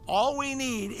 All we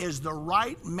need is the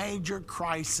right major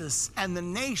crisis, and the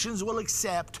nations will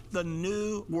accept the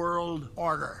new world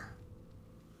order."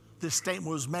 This statement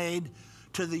was made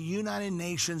to the United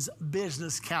Nations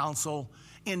Business Council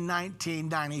in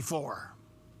 1994.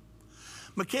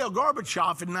 Mikhail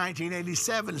Gorbachev in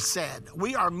 1987 said,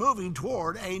 "We are moving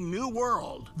toward a new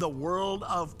world, the world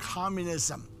of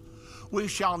communism. We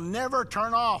shall never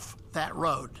turn off that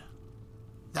road."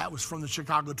 That was from the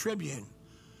Chicago Tribune,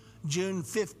 June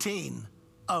 15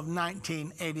 of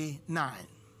 1989.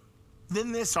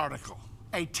 Then this article: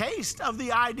 "A taste of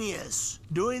the ideas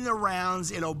doing the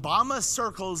rounds in Obama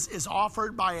circles is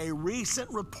offered by a recent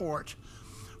report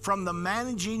from the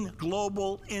Managing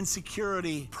Global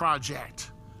Insecurity Project,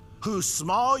 whose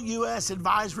small U.S.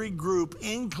 advisory group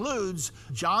includes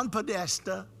John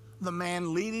Podesta, the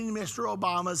man leading Mr.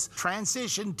 Obama's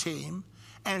transition team,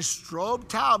 and Strobe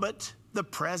Talbot, the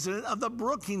president of the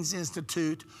Brookings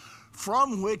Institute,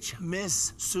 from which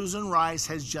Miss Susan Rice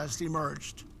has just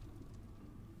emerged.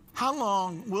 How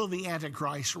long will the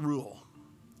Antichrist rule?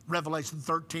 Revelation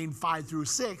 13, 5 through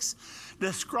 6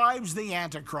 describes the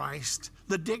Antichrist,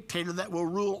 the dictator that will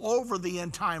rule over the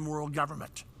end-time world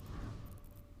government.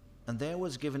 And there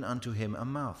was given unto him a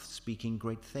mouth speaking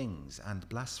great things and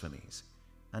blasphemies,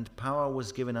 and power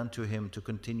was given unto him to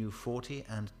continue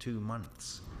 42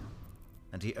 months.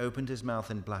 And he opened his mouth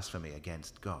in blasphemy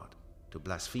against God, to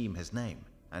blaspheme his name,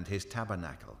 and his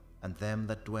tabernacle, and them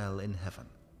that dwell in heaven.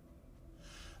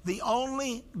 The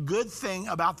only good thing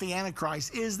about the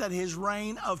Antichrist is that his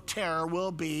reign of terror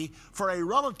will be for a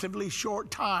relatively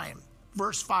short time.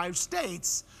 Verse 5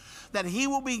 states that he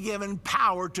will be given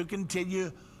power to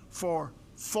continue for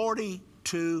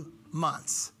 42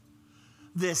 months.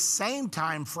 This same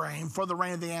time frame for the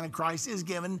reign of the Antichrist is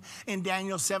given in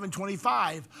Daniel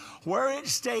 7:25, where it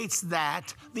states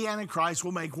that the Antichrist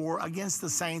will make war against the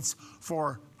saints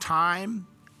for time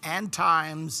and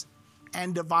times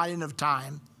and dividing of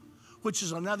time, which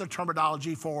is another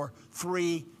terminology for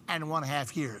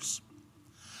 3.5 years.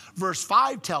 Verse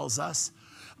 5 tells us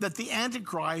that the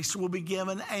Antichrist will be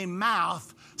given a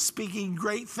mouth speaking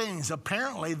great things.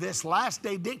 Apparently, this last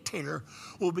day dictator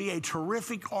will be a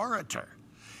terrific orator.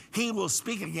 He will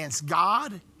speak against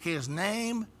God, his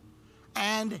name,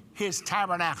 and his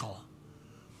tabernacle.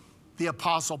 The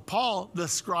Apostle Paul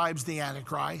describes the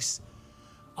Antichrist,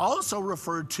 also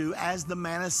referred to as the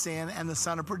man of sin and the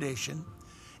son of perdition,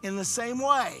 in the same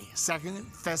way. 2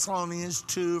 Thessalonians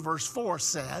 2 verse 4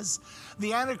 says,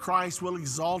 the Antichrist will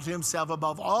exalt himself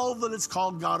above all that is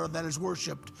called God or that is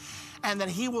worshipped, and that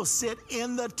he will sit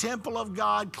in the temple of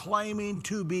God claiming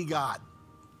to be God.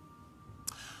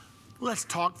 Let's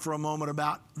talk for a moment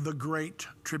about the Great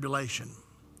Tribulation.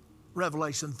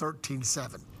 Revelation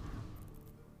 13:7.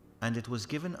 And it was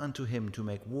given unto him to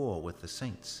make war with the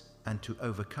saints, and to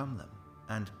overcome them.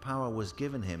 And power was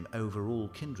given him over all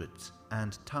kindreds,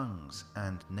 and tongues,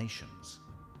 and nations.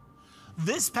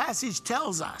 This passage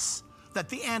tells us that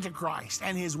the Antichrist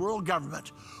and his world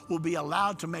government will be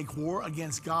allowed to make war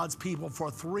against God's people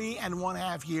for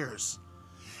 3.5 years.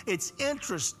 It's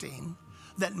interesting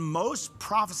that most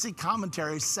prophecy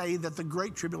commentaries say that the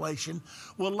Great Tribulation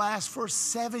will last for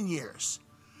 7 years.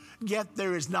 Yet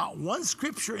there is not one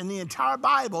scripture in the entire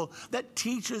Bible that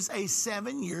teaches a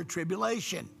 7-year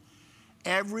tribulation.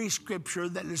 Every scripture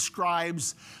that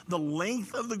describes the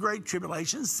length of the Great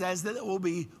Tribulation says that it will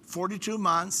be 42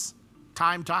 months,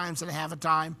 times and a half a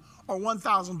time, or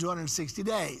 1,260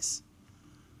 days.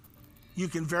 You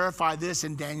can verify this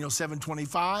in Daniel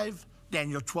 7:25,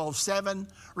 Daniel 12:7,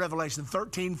 Revelation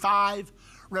 13:5,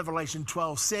 Revelation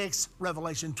 12:6,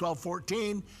 Revelation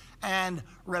 12:14, and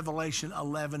Revelation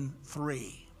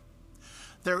 11:3.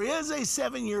 There is a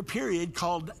 7-year period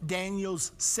called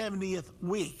Daniel's 70th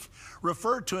week,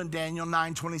 referred to in Daniel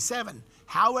 9:27.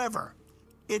 However,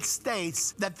 it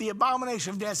states that the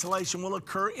abomination of desolation will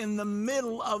occur in the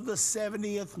middle of the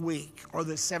 70th week, or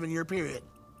the 7-year period.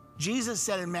 Jesus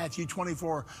said in Matthew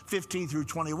 24:15 through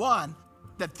 21,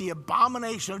 that the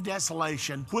abomination of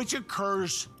desolation, which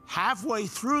occurs halfway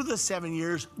through the 7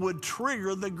 years, would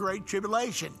trigger the Great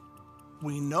Tribulation.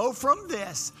 We know from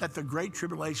this that the Great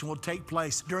Tribulation will take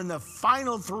place during the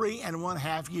final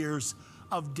 3.5 years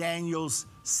of Daniel's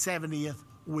 70th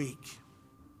week.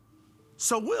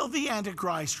 So will the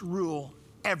Antichrist rule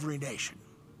every nation?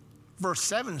 Verse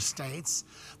 7 states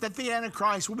that the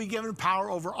Antichrist will be given power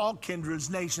over all kindreds,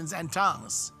 nations, and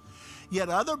tongues. Yet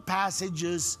other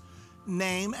passages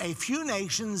name a few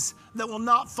nations that will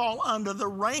not fall under the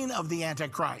reign of the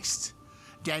Antichrist.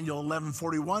 Daniel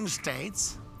 11:41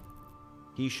 states,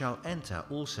 He shall enter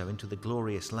also into the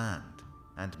glorious land,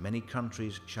 and many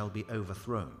countries shall be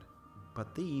overthrown.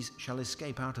 But these shall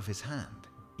escape out of his hand,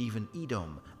 even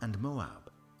Edom and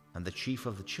Moab, and the chief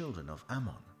of the children of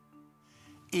Ammon.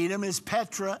 Edom is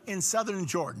Petra in southern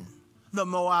Jordan. The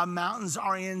Moab mountains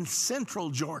are in central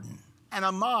Jordan, and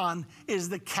Ammon is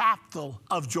the capital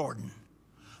of Jordan.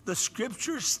 The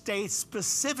scripture states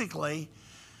specifically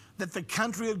that the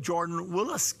country of Jordan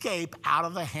will escape out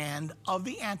of the hand of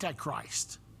the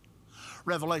Antichrist.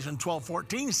 Revelation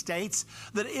 12:14 states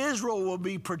that Israel will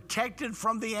be protected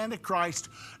from the Antichrist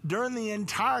during the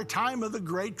entire time of the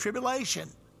Great Tribulation.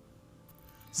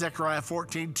 Zechariah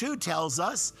 14:2 tells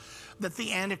us that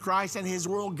the Antichrist and his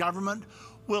world government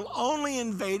will only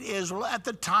invade Israel at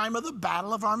the time of the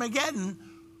Battle of Armageddon,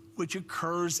 which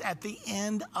occurs at the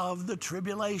end of the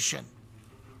tribulation.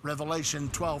 Revelation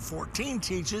 12:14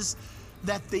 teaches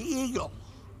that the eagle,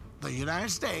 the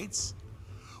United States,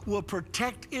 will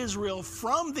protect Israel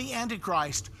from the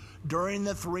Antichrist during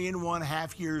the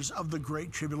 3.5 years of the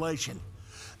Great Tribulation.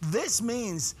 This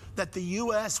means that the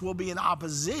U.S. will be in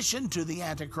opposition to the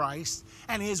Antichrist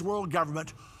and his world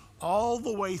government all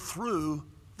the way through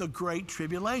the Great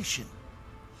Tribulation.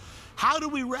 How do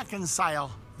we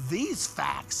reconcile these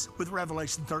facts with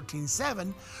Revelation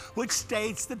 13:7, which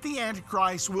states that the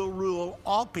Antichrist will rule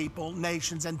all people,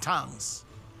 nations, and tongues.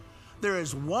 There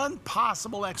is one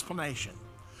possible explanation.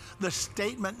 The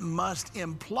statement must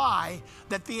imply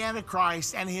that the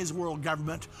Antichrist and his world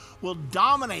government will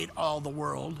dominate all the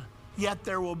world, yet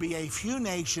there will be a few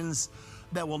nations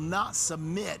that will not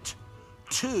submit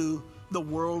to the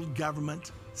world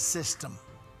government system.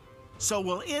 So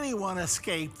will anyone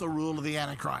escape the rule of the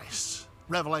Antichrist?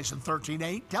 Revelation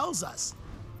 13:8 tells us.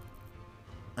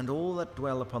 And all that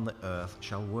dwell upon the earth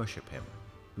shall worship him,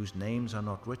 whose names are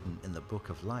not written in the book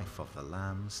of life of the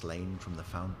Lamb slain from the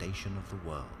foundation of the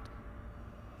world.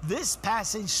 This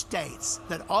passage states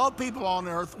that all people on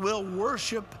earth will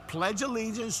worship, pledge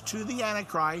allegiance to the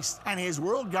Antichrist and his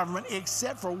world government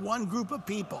except for one group of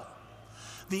people.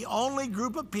 The only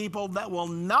group of people that will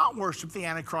not worship the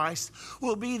Antichrist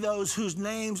will be those whose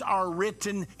names are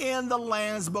written in the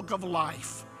Lamb's book of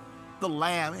life. The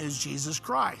Lamb is Jesus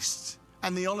Christ.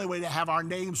 And the only way to have our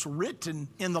names written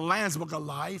in the Lamb's book of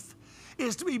life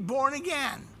is to be born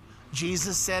again.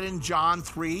 Jesus said in John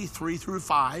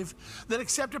 3:3-5, that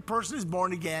except a person is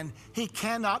born again, he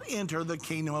cannot enter the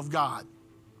kingdom of God.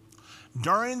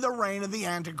 During the reign of the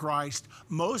Antichrist,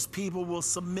 most people will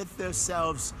submit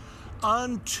themselves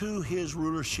unto his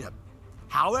rulership.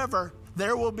 However,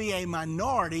 there will be a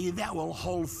minority that will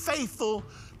hold faithful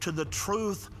to the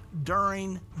truth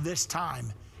during this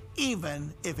time,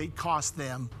 even if it costs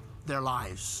them their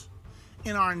lives.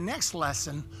 In our next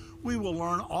lesson, we will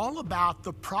learn all about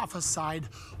the prophesied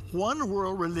one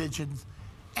world religion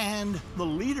and the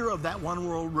leader of that one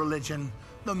world religion,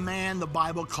 the man the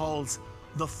Bible calls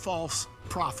the false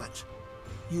prophet.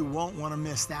 You won't want to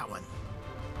miss that one.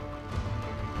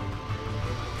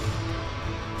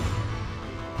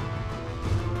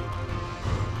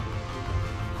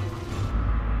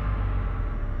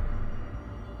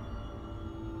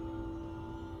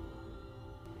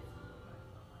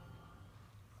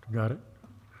 Got it?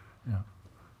 Yeah.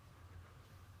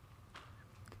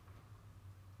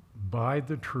 Buy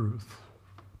the truth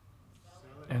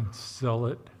and sell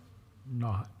it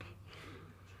not.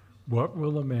 What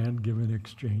will a man give in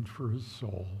exchange for his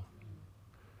soul?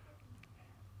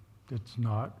 It's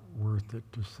not worth it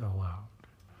to sell out.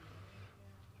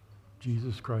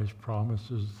 Jesus Christ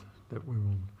promises that we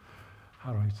will,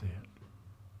 how do I say it?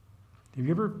 Have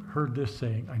you ever heard this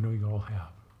saying? I know you all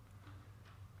have.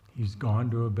 He's gone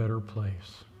to a better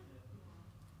place.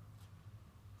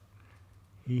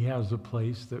 He has a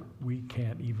place that we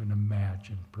can't even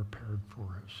imagine prepared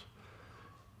for us.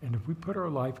 And if we put our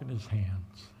life in his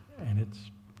hands, and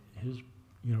it's his,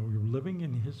 we're living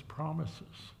in his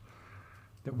promises,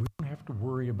 that we don't have to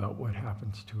worry about what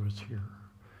happens to us here,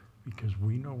 because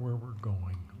we know where we're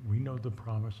going. We know the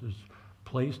promises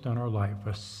placed on our life,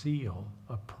 a seal,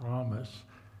 a promise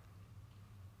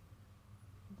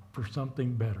for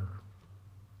something better.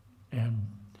 And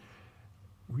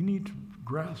we need to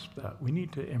grasp that. We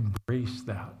need to embrace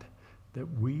that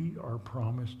we are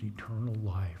promised eternal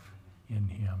life in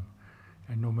him.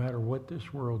 And no matter what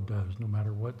this world does, no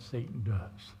matter what Satan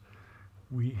does,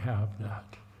 we have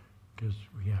that because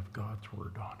we have God's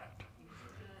word on it.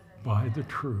 Buy the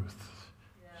truth,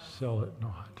 sell it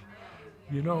not.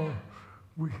 I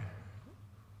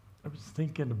was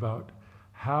thinking about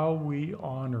how we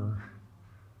honor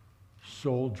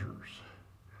soldiers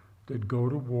that go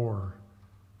to war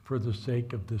for the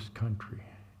sake of this country,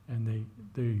 and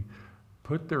they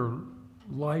put their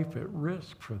life at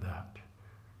risk for that,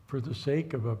 for the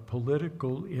sake of a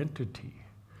political entity,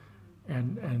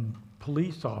 and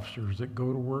police officers that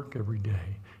go to work every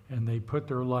day, and they put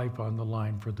their life on the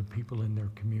line for the people in their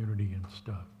community and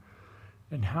stuff.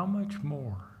 And how much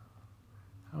more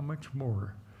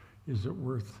is it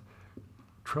worth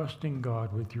trusting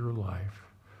God with your life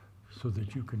so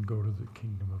that you can go to the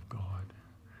kingdom of God?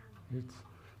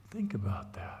 Think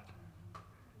about that.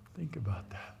 Think about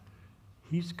that.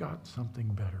 He's got something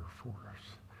better for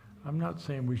us. I'm not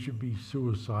saying we should be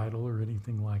suicidal or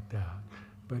anything like that,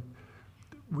 but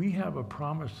we have a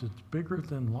promise that's bigger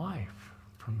than life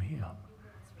from him.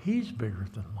 He's bigger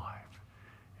than life.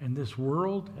 And this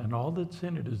world and all that's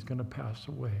in it is going to pass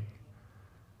away.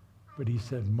 But he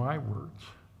said, my words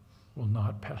will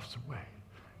not pass away.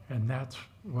 And that's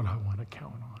what I want to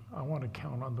count on. I want to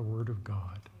count on the word of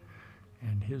God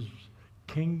and his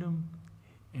kingdom,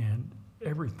 and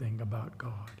everything about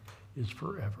God is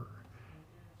forever.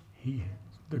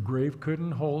 The grave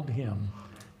couldn't hold him,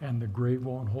 and the grave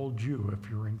won't hold you if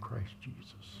you're in Christ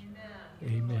Jesus.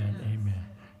 Amen. Amen. Amen.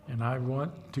 And I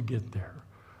want to get there.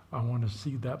 I want to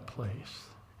see that place,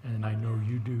 and I know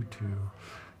you do too.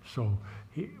 So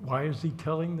why is he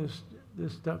telling this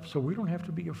this stuff so we don't have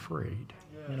to be afraid.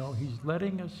 You know, he's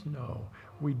letting us know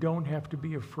we don't have to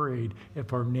be afraid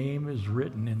if our name is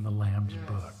written in the Lamb's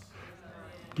book.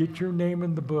 Get your name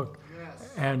in the book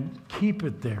and keep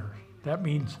it there. That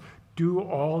means do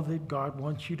all that God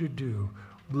wants you to do.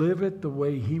 Live it the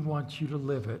way he wants you to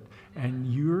live it,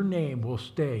 and your name will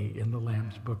stay in the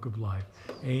Lamb's book of life.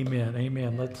 Amen.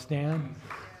 Amen. Let's stand.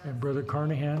 And Brother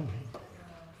Carnahan.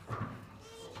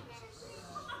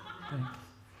 Thank you.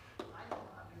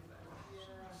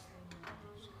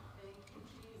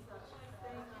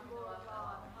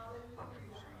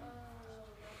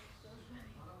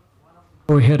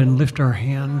 Go ahead and lift our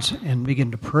hands and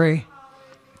begin to pray.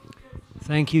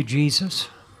 Thank you, Jesus.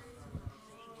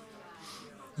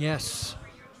 Yes.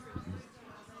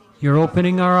 You're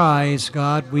opening our eyes,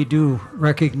 God. We do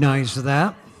recognize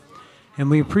that. And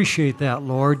we appreciate that,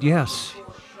 Lord. Yes.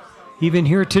 Even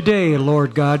here today,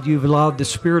 Lord God, you've allowed the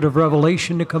spirit of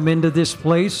revelation to come into this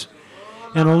place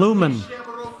and illumine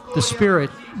the spirit.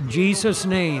 In Jesus'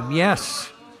 name.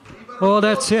 Yes. Oh,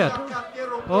 that's it.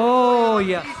 Oh,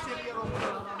 yes.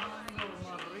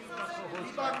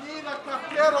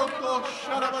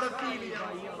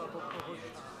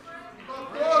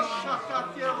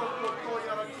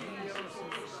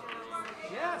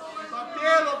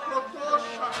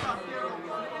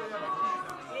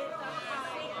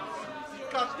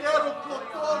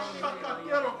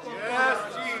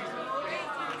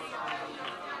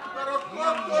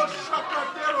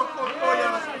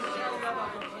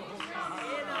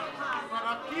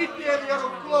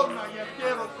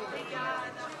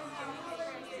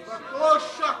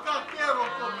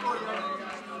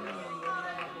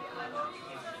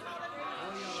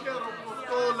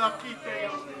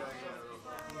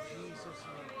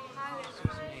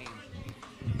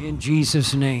 In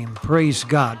Jesus' name. Praise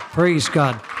God. Praise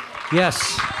God.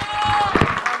 Yes.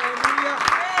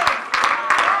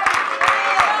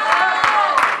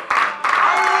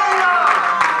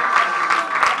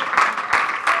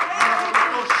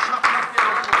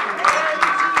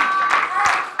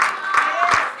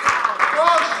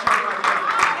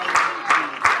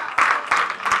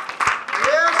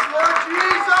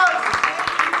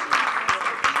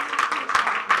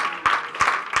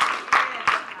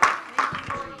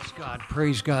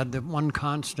 Praise God, that one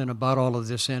constant about all of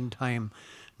this end time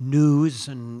news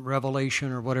and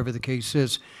revelation or whatever the case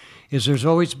is there's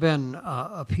always been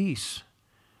a peace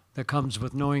that comes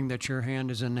with knowing that your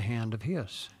hand is in the hand of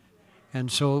his.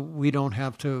 And so we don't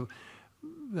have to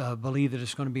believe that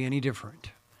it's going to be any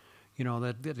different. You know,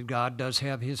 that God does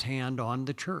have his hand on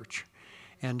the church.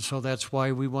 And so that's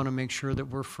why we want to make sure that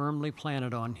we're firmly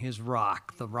planted on his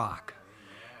rock, the rock.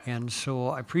 And so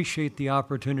I appreciate the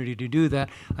opportunity to do that.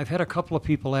 I've had a couple of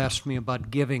people ask me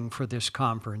about giving for this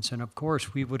conference, and of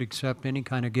course we would accept any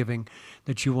kind of giving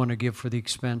that you want to give for the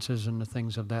expenses and the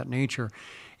things of that nature.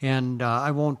 And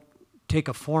I won't take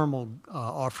a formal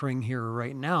offering here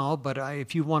right now, but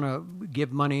if you want to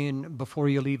give money and before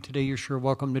you leave today, you're sure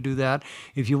welcome to do that.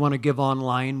 If you want to give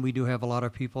online, we do have a lot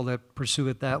of people that pursue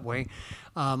it that way.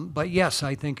 But yes,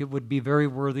 I think it would be very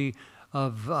worthy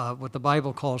of what the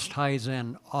Bible calls tithes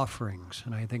and offerings.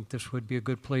 And I think this would be a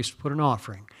good place to put an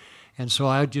offering. And so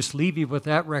I would just leave you with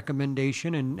that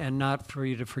recommendation and not for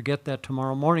you to forget that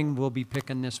tomorrow morning we'll be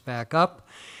picking this back up.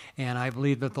 And I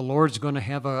believe that the Lord's going to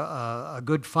have a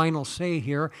good final say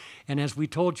here. And as we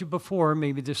told you before,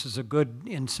 maybe this is a good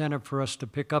incentive for us to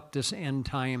pick up this end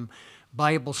time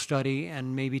Bible study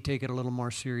and maybe take it a little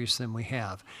more serious than we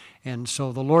have. And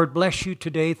so the Lord bless you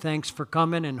today. Thanks for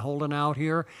coming and holding out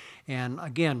here. And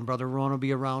again, Brother Ron will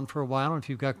be around for a while. And if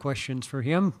you've got questions for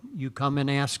him, you come and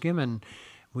ask him, and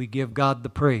we give God the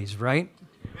praise, right?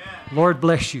 Amen. Lord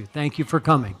bless you. Thank you for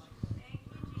coming.